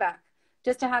him feedback,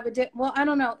 just to have well, I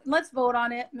don't know. Let's vote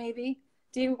on it, maybe.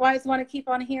 Do you guys want to keep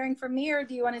on hearing from me, or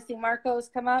do you want to see Marcos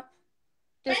come up?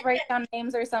 Just write down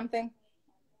names or something.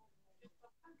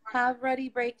 Have Ready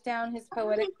break down his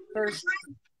poetic verse.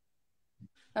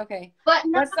 Okay. But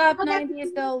what's up,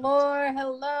 90s galore?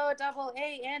 Hello, Double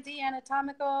A, Andy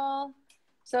Anatomical.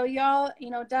 So y'all,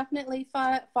 definitely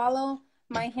follow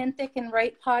my Hint Thick and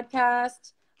Write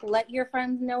podcast. Let your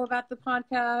friends know about the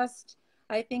podcast.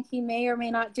 I think he may or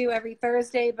may not do every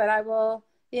Thursday, but I will,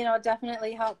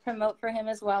 definitely help promote for him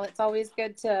as well. It's always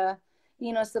good to,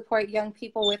 support young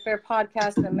people with their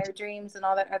podcasts and their dreams and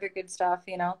all that other good stuff.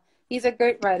 He's a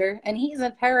great writer, and he's a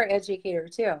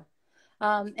paraeducator too.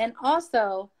 And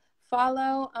also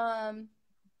follow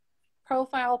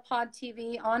Profile Pod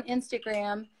TV on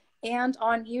Instagram and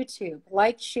on YouTube.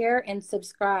 Like, share, and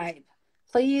subscribe.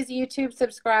 Please YouTube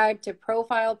subscribe to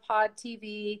Profile Pod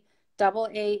TV, Double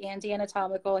A, Andy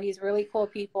Anatomical. He's really cool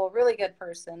people, really good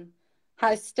person.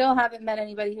 I still haven't met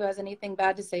anybody who has anything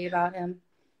bad to say about him.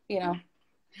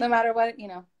 No matter what,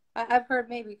 I've heard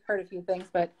a few things,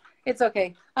 but it's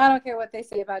okay. I don't care what they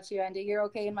say about you, Andy. You're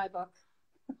okay in my book.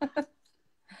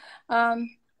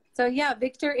 So yeah,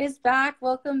 Victor is back.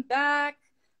 Welcome back,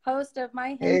 host of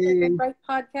my Hint Thick and Write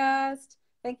podcast.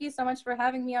 Thank you so much for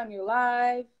having me on your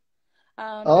live.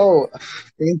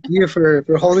 Thank you for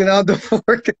holding out the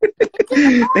fort.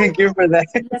 Thank you for that.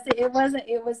 Yes,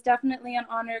 it was definitely an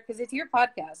honor, because it's your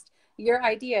podcast, your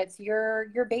idea, it's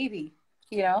your baby,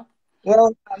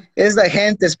 Well, it's the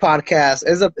Gentes podcast.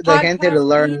 It's the Gente to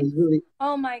learn. Really...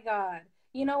 Oh my God.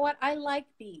 You know what? I like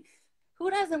beef. Who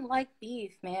doesn't like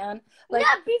beef, man? Like,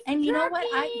 beef, and you know what?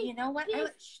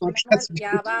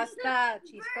 Ya basta,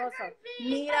 chistoso.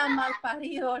 Mira mal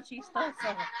parido,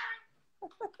 chistoso.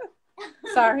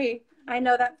 Sorry. I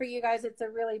know that for you guys, it's a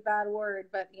really bad word,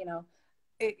 but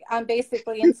I'm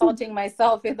basically insulting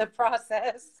myself in the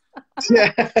process.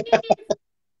 Yeah. Burger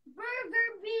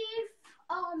beef.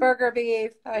 Burger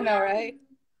beef. I know, right?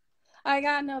 I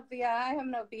got no, yeah, I have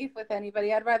no beef with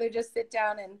anybody. I'd rather just sit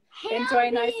down and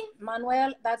enjoy nice.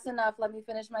 Manuel, that's enough. Let me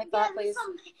finish my thought, please.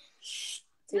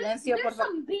 Silencio, por There's favor.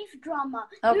 some beef drama.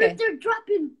 Okay. They're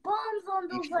dropping bombs on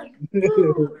those like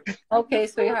food. Okay,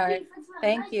 sweetheart.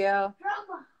 Thank you.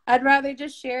 Drama. I'd rather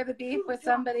just share the beef with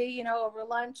somebody, you know, over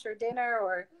lunch or dinner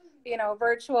or, you know,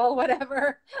 virtual,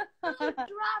 whatever. Drama.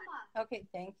 Okay,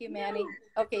 thank you, Manny.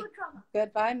 Okay, No drama.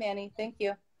 goodbye, Manny. Thank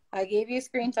you. I gave you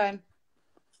screen time.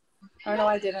 Oh, no,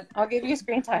 I didn't. I'll give you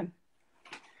screen time.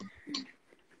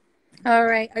 All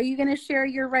right. Are you going to share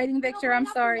your writing, Victor? I'm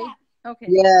sorry. Okay.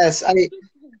 Yes,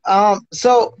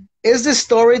 so is this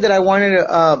story that I wanted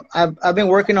to I've been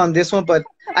working on this one, but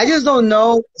I just don't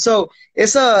know. So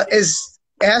it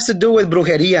has to do with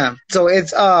brujeria. So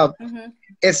it's called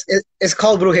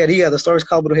Brujeria. The story is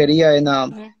called Brujeria,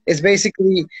 and it's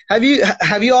basically, have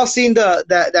you all seen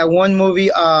that one movie,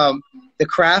 The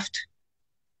Craft?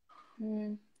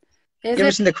 Mm. You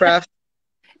ever seen The Craft?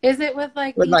 Is it with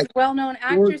these well-known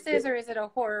actresses, or is it a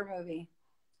horror movie?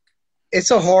 It's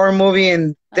a horror movie,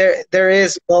 and there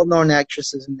is well-known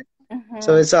actresses in it.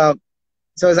 So it's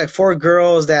like 4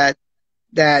 girls that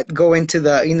go into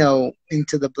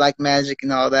the black magic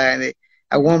and all that. And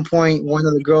at one point, one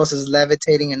of the girls is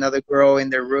levitating another girl in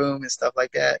their room and stuff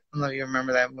like that. I don't know if you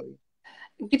remember that movie.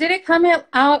 Did it come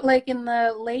out like in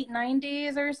the late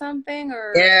 90s or something?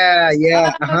 Or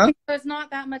Yeah. Okay, so it's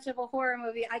not that much of a horror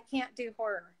movie. I can't do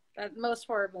horror. Most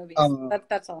horror movies.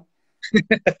 That's all.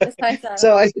 Besides that,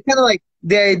 so it's kind of like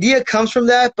the idea comes from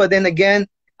that, but then again,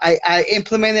 I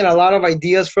implemented a lot of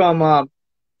ideas from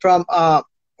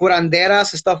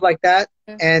curanderas and stuff like that,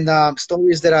 and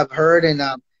stories that I've heard, and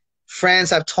friends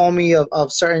have told me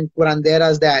of certain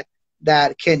curanderas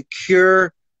that can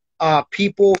cure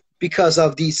people because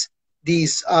of these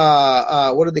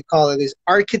what do they call it? These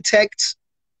architects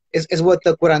is what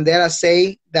the curanderas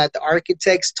say, that the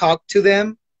architects talk to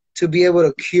them to be able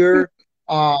to cure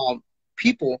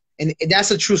people, and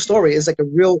that's a true story. It's like a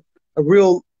real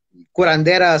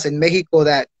curanderas in Mexico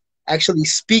that actually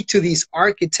speak to these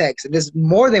architects, and there's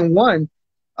more than one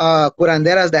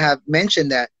curanderas that have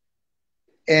mentioned that.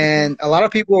 And a lot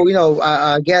of people,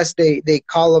 I guess they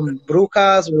call them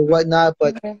brujas or whatnot,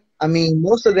 but I mean,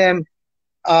 most of them,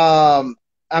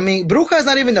 bruja is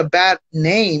not even a bad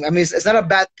name. I mean, it's not a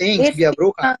bad thing to be a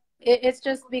bruja. It's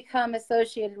just become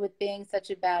associated with being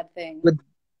such a bad thing.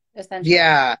 Essentially.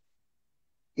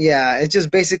 Yeah, it's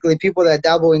just basically people that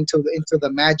dabble into the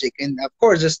magic, and of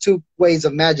course, there's 2 ways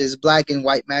of magic: it's black and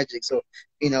white magic. So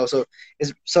here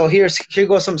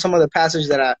goes some of the passages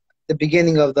that are the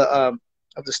beginning of the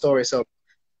story. So,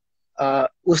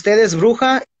 usted es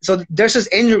bruja. So there's this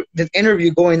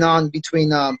interview going on between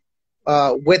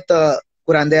with the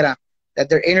curandera, that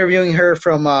they're interviewing her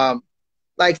from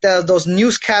those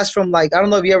newscasts from, like, I don't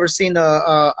know if you ever seen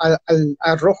Al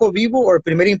Rojo Vivo or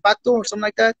Primer Impacto or something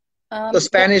like that. The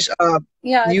Spanish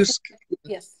news.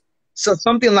 Yes. So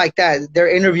something like that. They're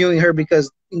interviewing her because,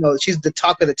 she's the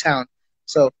talk of the town.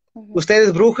 So, ¿Usted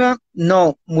es bruja?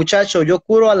 No, muchacho, yo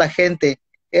curo a la gente.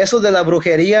 Eso de la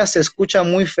brujería se escucha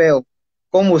muy feo.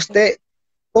 ¿Cómo usted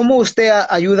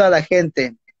ayuda a la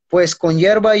gente? Pues con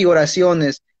hierba y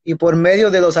oraciones y por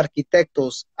medio de los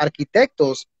arquitectos.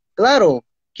 ¿Arquitectos? Claro.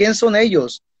 ¿Quién son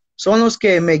ellos? Son los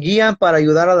que me guían para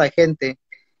ayudar a la gente.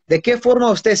 ¿De qué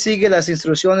forma usted sigue las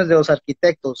instrucciones de los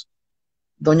arquitectos?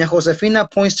 Doña Josefina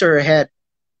points to her head.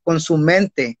 Con su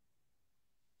mente.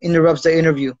 Interrupts the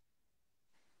interview.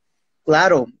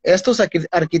 Claro, estos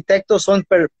arquitectos son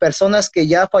personas que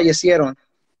ya fallecieron.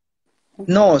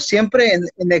 No, siempre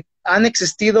han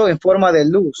existido en forma de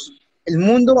luz. El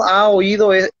mundo ha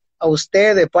oído a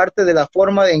usted de parte de la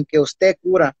forma en que usted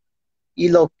cura. Y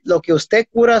lo que usted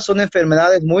cura son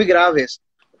enfermedades muy graves.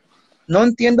 No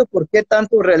entiendo por qué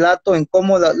tanto relato en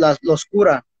cómo los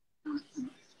cura.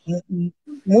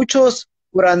 Muchos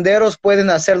curanderos pueden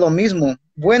hacer lo mismo.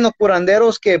 Buenos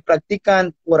curanderos que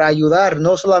practican por ayudar,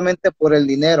 no solamente por el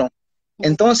dinero.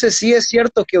 Entonces, ¿sí es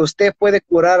cierto que usted puede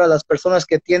curar a las personas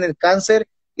que tienen cáncer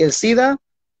y el SIDA?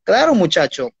 Claro,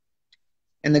 muchacho.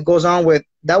 And it goes on with,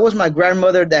 that was my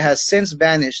grandmother that has since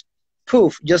vanished.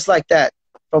 Poof, just like that.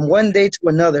 From one day to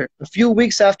another. A few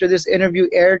weeks after this interview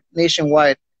aired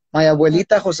nationwide, my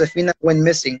abuelita Josefina went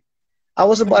missing. I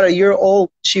was about a year old.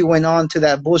 She went on to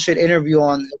that bullshit interview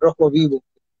on Rojo Vivo.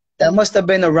 That must have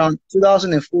been around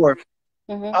 2004.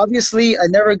 Obviously, I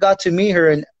never got to meet her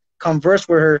and converse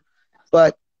with her,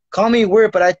 but call me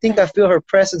weird, but I think I feel her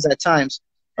presence at times.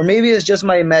 Or maybe it's just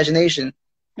my imagination.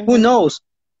 Who knows?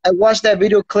 I watched that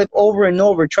video clip over and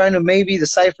over, trying to maybe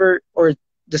decipher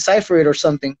it or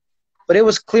something. But it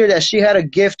was clear that she had a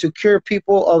gift to cure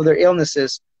people of their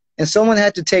illnesses. and someone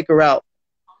had to take her out.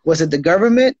 Was it the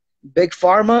government, big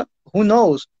pharma? Who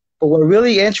knows? But what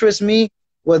really interests me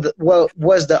was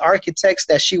the architects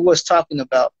that she was talking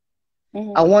about.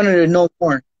 Mm-hmm. I wanted to know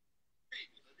more.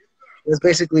 That's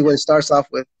basically what it starts off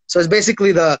with. So it's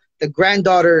basically the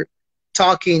granddaughter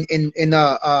talking in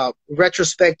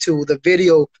retrospect to the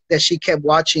video that she kept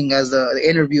watching as the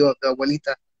interview of the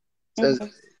abuelita. So, Mm-hmm.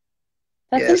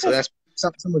 That's yeah, so that's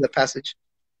some of the passage.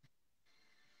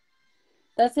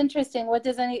 That's interesting. What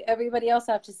does everybody else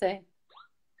have to say?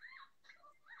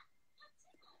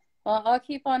 Well, I'll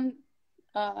keep on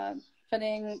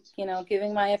putting,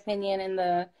 giving my opinion in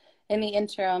the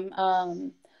interim.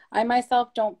 I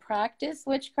myself don't practice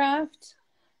witchcraft.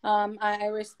 I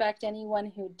respect anyone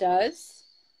who does.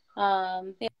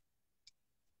 The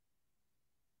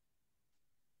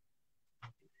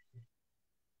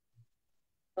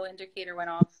indicator went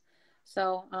off.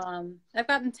 So I've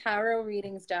gotten tarot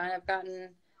readings done. I've gotten,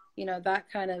 that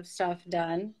kind of stuff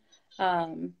done.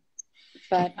 But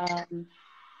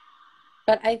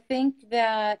I think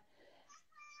that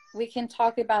we can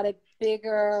talk about a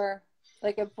bigger,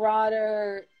 like a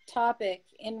broader topic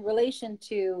in relation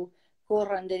to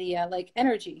curanderia, like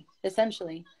energy,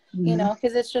 essentially. Mm-hmm.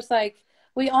 Because it's just like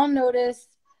we all notice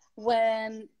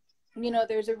when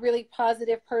there's a really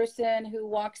positive person who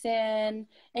walks in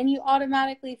and you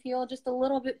automatically feel just a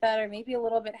little bit better, maybe a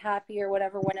little bit happy or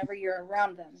whatever whenever you're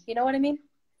around them. You know what I mean?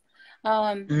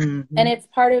 Mm-hmm. And it's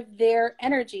part of their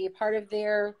energy, part of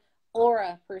their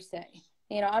aura per se.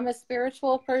 I'm a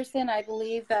spiritual person. I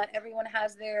believe that everyone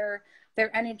has their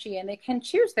energy, and they can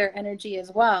choose their energy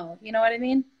as well. You know what I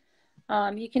mean?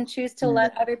 You can choose to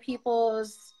let other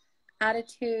people's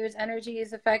attitudes,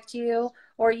 energies affect you,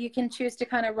 or you can choose to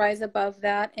kind of rise above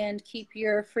that and keep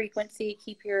your frequency,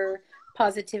 keep your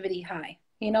positivity high.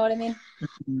 You know what I mean?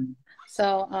 Mm-hmm.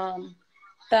 So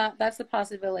that's a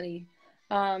possibility.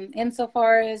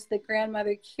 Insofar as the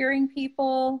grandmother curing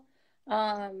people,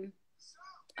 I'm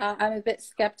a bit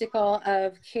skeptical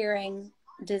of curing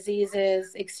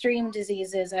diseases, extreme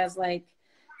diseases, as like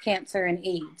cancer and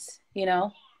AIDS. Yeah.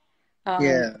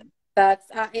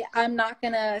 I'm not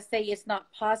gonna say it's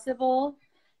not possible,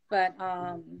 but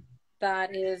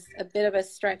that is a bit of a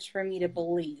stretch for me to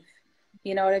believe.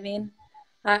 You know what I mean?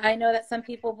 I know that some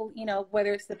people,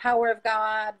 whether it's the power of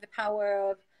God, the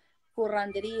power of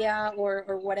curanderia,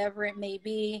 or whatever it may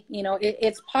be,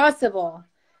 it's possible.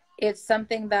 It's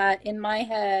something that in my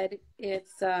head,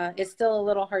 it's still a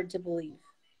little hard to believe.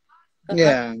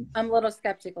 Yeah. I'm a little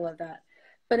skeptical of that.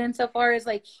 But insofar as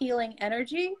like healing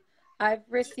energy, I've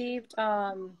received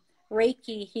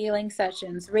Reiki healing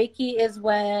sessions. Reiki is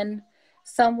when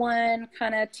someone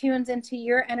kind of tunes into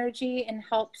your energy and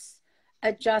helps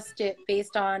adjust it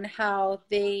based on how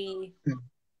they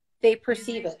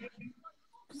perceive it.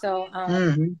 So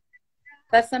Mm-hmm.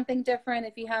 that's something different.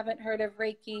 If you haven't heard of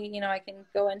Reiki, I can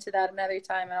go into that another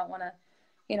time. I don't want to,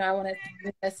 I want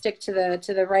to stick to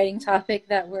the writing topic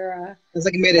that we're. It's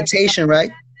like a meditation,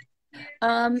 right?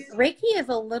 Reiki is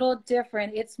a little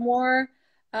different. It's more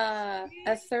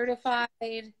a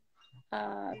certified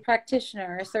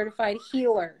practitioner, a certified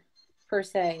healer per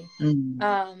se.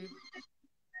 Mm-hmm.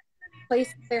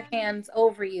 Place their hands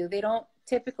over you. They don't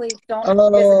typically have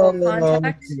Oh, physical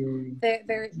contact.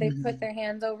 okay. They put their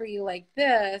hands over you like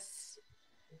this,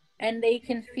 and they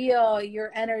can feel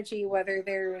your energy, whether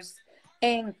there's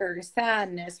anger,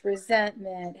 sadness,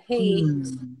 resentment, hate,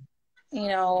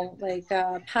 like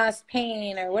past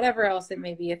pain or whatever else it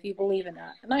may be, if you believe in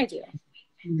that. And I do.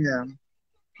 Yeah.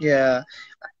 Yeah.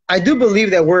 I do believe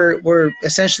that we're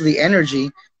essentially energy.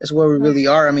 That's what we really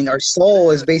are. I mean, our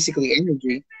soul is basically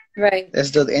energy. Right.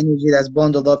 That's the energy that's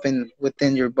bundled up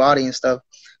within your body and stuff.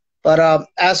 But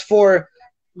as for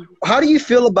how do you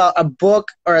feel about a book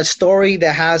or a story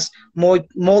that has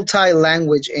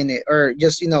multi-language in it, or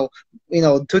just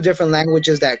two different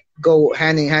languages that go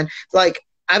hand in hand? Like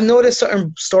I've noticed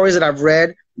certain stories that I've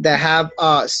read that have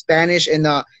Spanish, and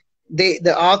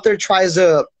the author tries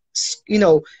to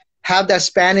have that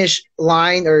Spanish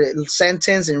line or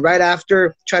sentence, and right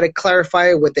after try to clarify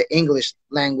it with the English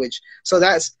language. So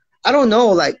that's, I don't know,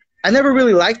 like I never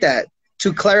really liked that,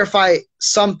 to clarify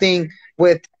something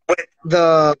with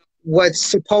what's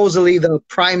supposedly the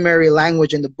primary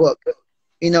language in the book.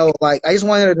 Like I just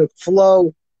wanted it to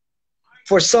flow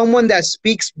for someone that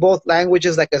speaks both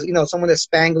languages, like someone that's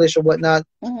Spanglish or whatnot.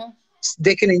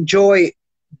 They can enjoy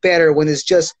better when it's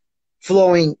just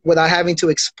flowing without having to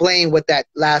explain what that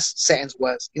last sentence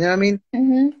was. You know what I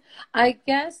mean? I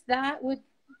guess that would,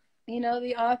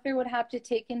 the author would have to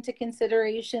take into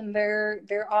consideration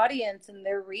their audience and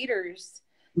their readers.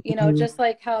 Just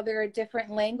like how there are different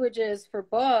languages for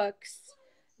books,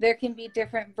 there can be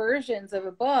different versions of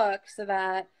a book so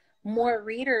that more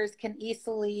readers can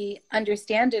easily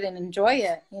understand it and enjoy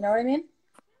it. You know what I mean?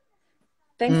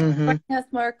 Thanks for Mm-hmm. joining us,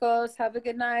 Marcos. Have a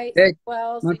good night. Hey,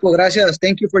 Well, Marco, gracias.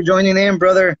 Thank you for joining in,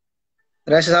 brother.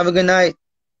 Gracias. Have a good night.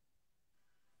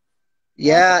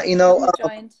 Yeah, you know,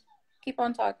 joined. Keep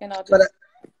on talking. I'll but just.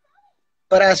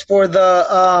 but as for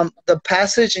the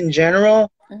passage in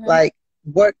general, like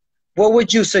what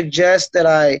would you suggest that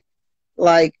I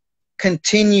like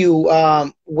continue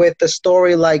with the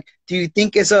story? Like, do you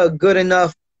think it's a good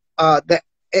enough that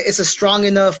it's a strong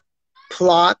enough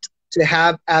plot to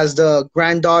have as the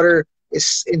granddaughter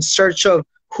is in search of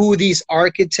who these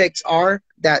architects are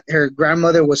that her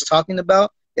grandmother was talking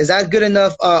about? Is that good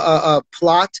enough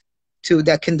plot to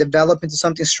that can develop into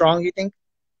something strong, you think?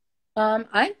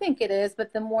 I think it is,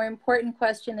 but the more important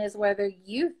question is whether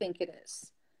you think it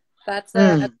is. That's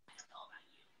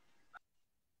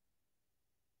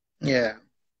yeah.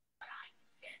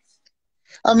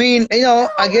 I mean, you know,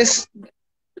 I guess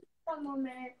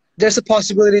there's a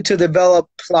possibility to develop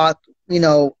plot, you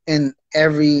know, in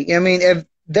every. I mean, if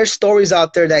there's stories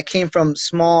out there that came from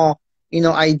small, you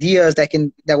know, ideas that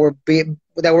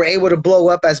were able to blow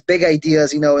up as big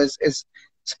ideas, you know, is it's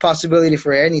a possibility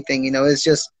for anything, you know. It's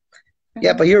just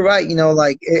yeah, but you're right, you know,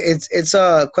 like it's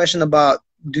a question about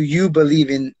do you believe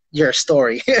in your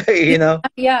story, you know?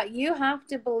 Yeah, you have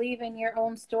to believe in your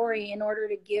own story in order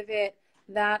to give it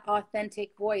that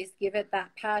authentic voice, give it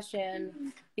that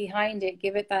passion behind it,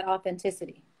 give it that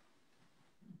authenticity.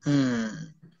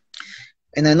 And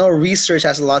I know research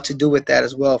has a lot to do with that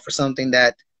as well for something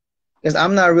that because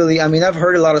I'm not really. I mean, I've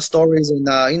heard a lot of stories, and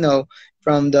you know,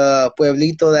 from the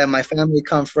pueblito that my family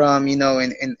come from, you know,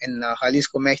 in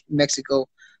Jalisco, Mexico.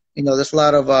 You know, there's a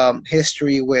lot of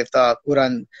history with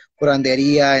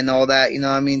curanderia and all that. You know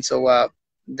what I mean? So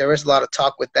there is a lot of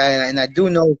talk with that, and I do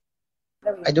know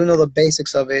the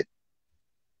basics of it,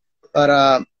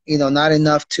 but you know, not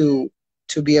enough to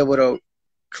be able to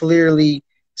clearly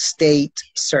state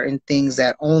certain things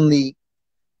that only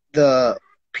the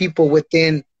people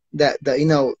within that the you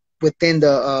know within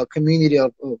the community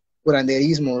of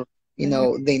curanderismo, you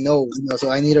know, they know, you know. So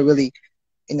I need to really,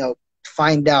 you know,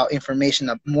 find out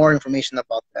more information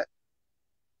about that.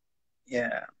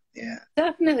 Yeah, yeah.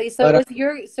 Definitely. So But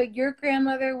your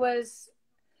grandmother was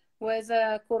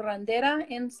a curandera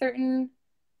in certain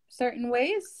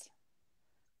ways?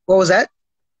 what was that?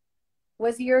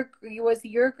 Was your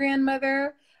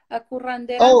grandmother a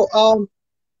curandera? Oh,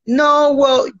 no.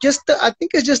 Well, I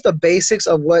think it's just the basics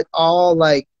of what all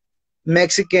like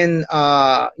Mexican,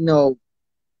 you know,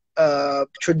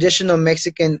 traditional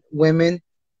Mexican women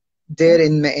did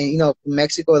in you know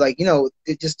Mexico, like you know,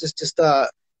 it just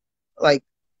like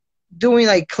doing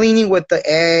like cleaning with the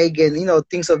egg and you know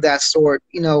things of that sort,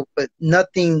 you know, but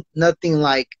nothing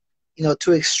like you know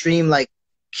too extreme like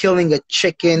killing a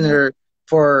chicken or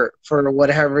for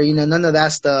whatever, you know, none of that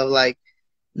stuff, like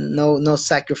no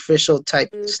sacrificial type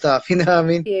stuff, you know what I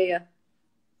mean? Yeah.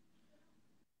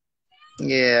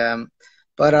 Yeah,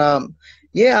 but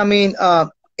yeah, I mean,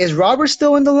 is Robert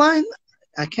still in the line?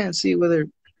 I can't see whether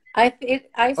I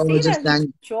oh see it's just that he's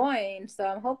Daniel. joined, so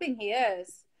I'm hoping he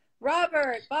is.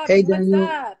 Robert, Hey Bobby, what's Daniel,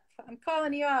 up? I'm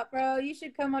calling you up, bro. You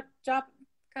should jump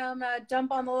on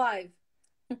the live.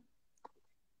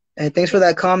 hey, thanks for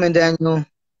that comment, Daniel.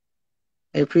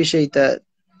 I appreciate that.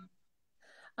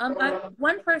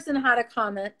 One person had a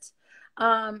comment.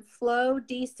 Flo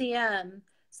DCM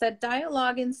said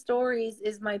dialogue in stories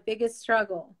is my biggest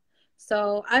struggle.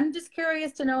 So I'm just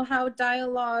curious to know how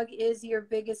dialogue is your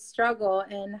biggest struggle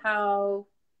and how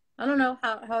I don't know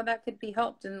how that could be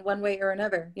helped in one way or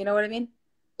another. You know what I mean?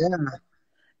 Yeah.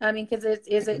 I mean, because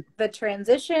is it the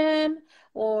transition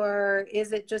or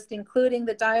is it just including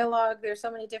the dialogue? There's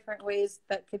so many different ways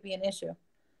that could be an issue.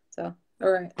 So,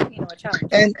 or you know, a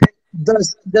challenge. And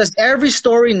does every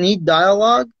story need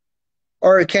dialogue,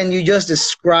 or can you just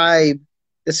describe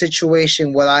the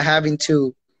situation without having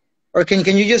to, or can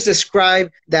you just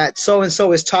describe that so and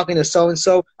so is talking to so and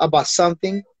so about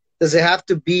something? Does it have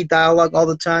to be dialogue all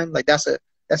the time? Like that's a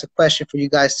question for you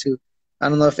guys to. I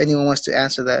don't know if anyone wants to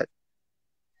answer that.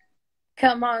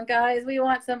 Come on, guys. We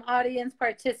want some audience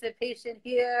participation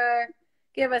here.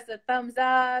 Give us a thumbs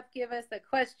up. Give us a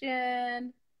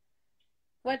question.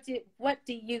 What do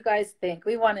you guys think?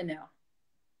 We want to know.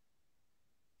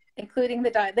 Including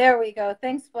the there we go.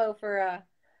 Thanks, Flo, for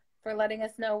letting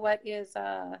us know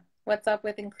what's up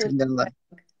with including.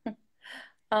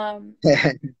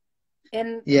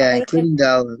 Yeah, including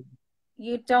dialogue.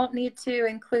 You don't need to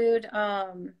include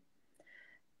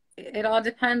it all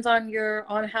depends on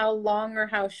how long or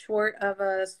how short of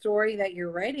a story that you're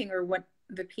writing or what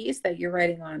the piece that you're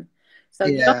writing on. So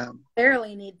you don't Yeah.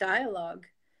 necessarily need dialogue,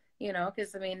 you know,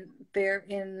 because I mean, they're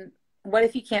in, what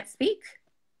if you can't speak?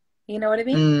 You know what I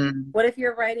mean? Mm. What if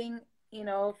you're writing, you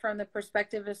know, from the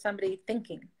perspective of somebody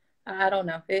thinking? I don't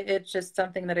know. It's just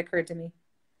something that occurred to me.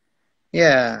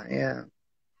 Yeah. Yeah.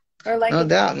 Or like No a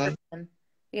doubt. No. person,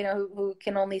 you know, who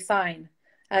can only sign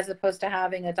as opposed to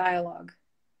having a dialogue.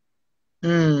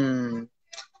 Mm.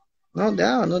 No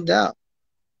doubt. No doubt.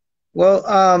 Well.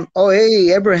 Oh,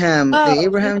 hey, Abraham. Hey, Oh, you know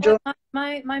Abraham what? Joe.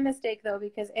 My mistake though,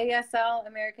 because ASL,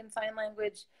 American Sign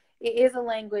Language, it is a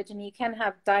language, and you can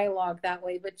have dialogue that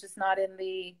way, but just not in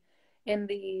the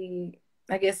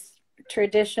I guess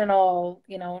traditional,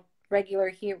 you know,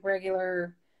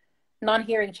 regular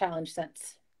non-hearing challenge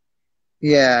sense.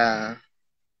 Yeah.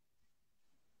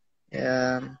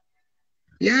 Yeah.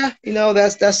 Yeah.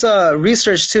 That's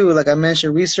research too. Like I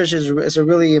mentioned, research is a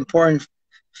really important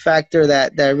factor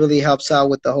that really helps out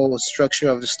with the whole structure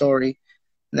of the story.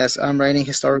 And that's I'm writing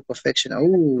historical fiction.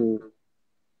 Ooh,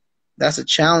 that's a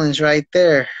challenge right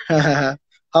there.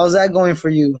 How's that going for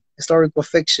you? Historical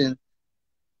fiction.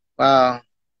 Wow.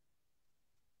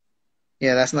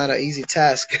 Yeah, that's not an easy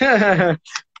task.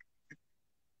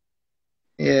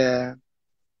 Yeah.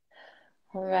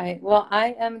 All right. Well,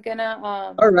 I am gonna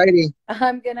Alrighty.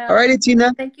 I'm gonna Alrighty,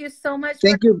 Tina. thank you so much for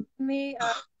Thank you. having me.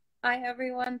 Hi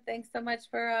everyone. Thanks so much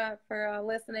for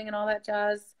listening and all that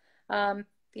jazz. Um,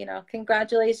 you know,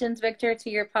 congratulations, Victor, to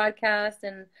your podcast,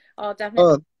 and I'll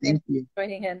definitely Oh, be thank you.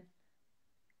 joining in.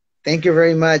 Thank you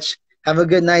very much. Have a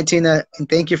good night, Tina, and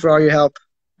thank you for all your help.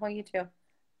 Well, you too.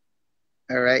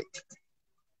 All right.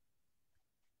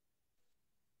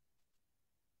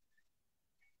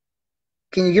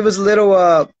 Can you give us a little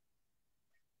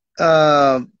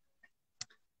uh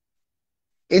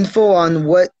info on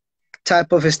what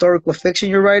type of historical fiction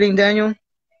you're writing, Daniel?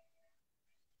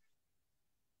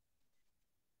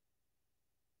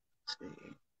 Let's see.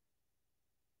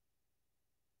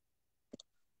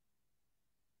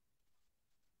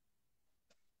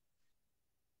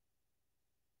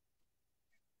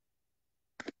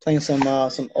 Playing some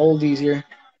oldies here.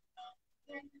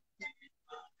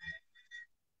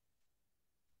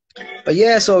 But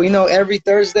yeah, so every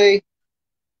Thursday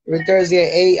at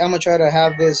 8, I'm gonna try to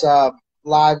have this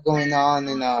live going on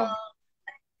in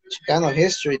Chicano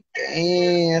history.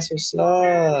 Dang, that's what's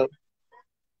up.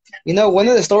 One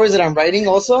of the stories that I'm writing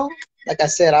also, like I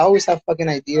said, I always have fucking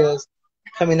ideas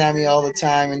coming at me all the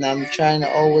time, and I'm trying to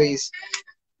always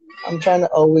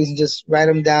just write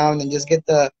them down and just get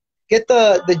the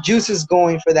juices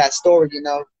going for that story.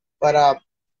 But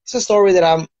it's a story that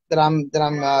I'm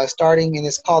starting, and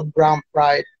it's called Brown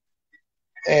Pride,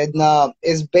 and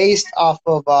it's based off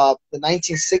of the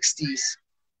 1960s.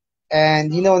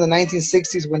 And in the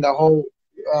 1960s, when the whole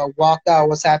walkout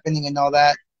was happening and all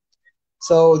that.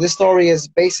 So this story is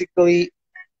basically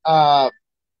uh,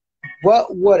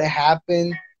 what would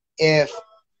happen if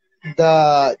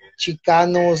the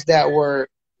Chicanos that were,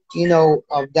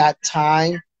 of that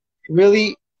time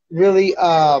really, really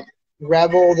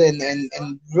rebelled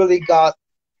and really got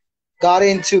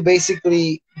into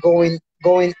basically going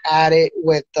at it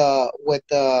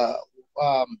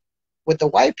um, with the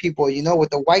white people, with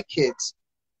the white kids,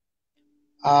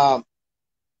 um,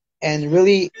 and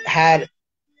really had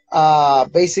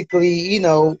basically,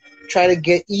 try to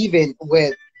get even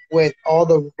with all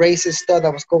the racist stuff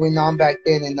that was going on back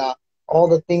then, and all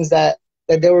the things that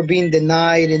they were being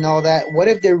denied and all that. What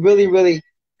if they really, really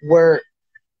were,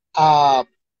 uh,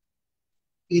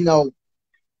 you know,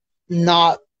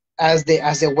 not as they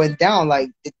went down? Like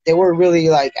they were really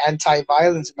like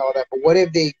anti-violence and all that. But what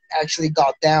if they actually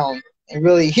got down and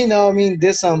really, what I mean,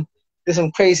 did some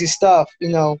crazy stuff,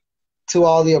 to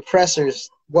all the oppressors?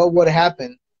 What would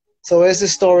happen? So it's a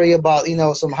story about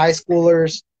some high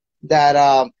schoolers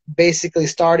that basically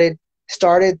started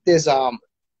this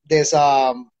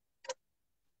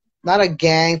not a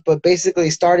gang, but basically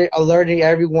started alerting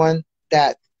everyone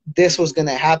that this was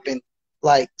gonna happen.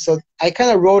 Like, so I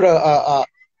kind of wrote a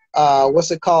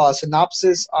what's it called, a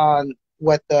synopsis on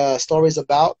what the story is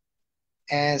about,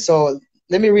 and so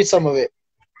let me read some of it.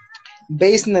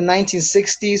 Based in the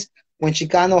 1960s, when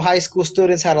Chicano high school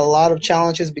students had a lot of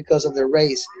challenges because of their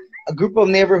race, a group of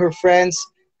neighborhood friends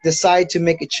decide to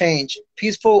make a change.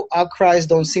 Peaceful outcries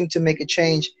don't seem to make a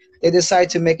change. They decide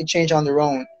to make a change on their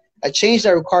own, a change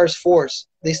that requires force.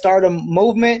 They start a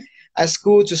movement at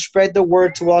school to spread the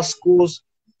word to all schools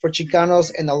for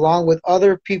Chicanos and along with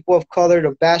other people of color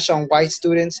to bash on white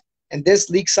students, and this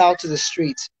leaks out to the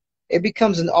streets. It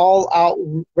becomes an all-out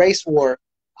race war.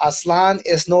 Aslan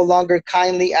is no longer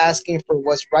kindly asking for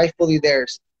what's rightfully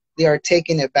theirs. They are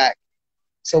taking it back.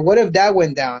 So what if that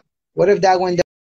went down? What if that went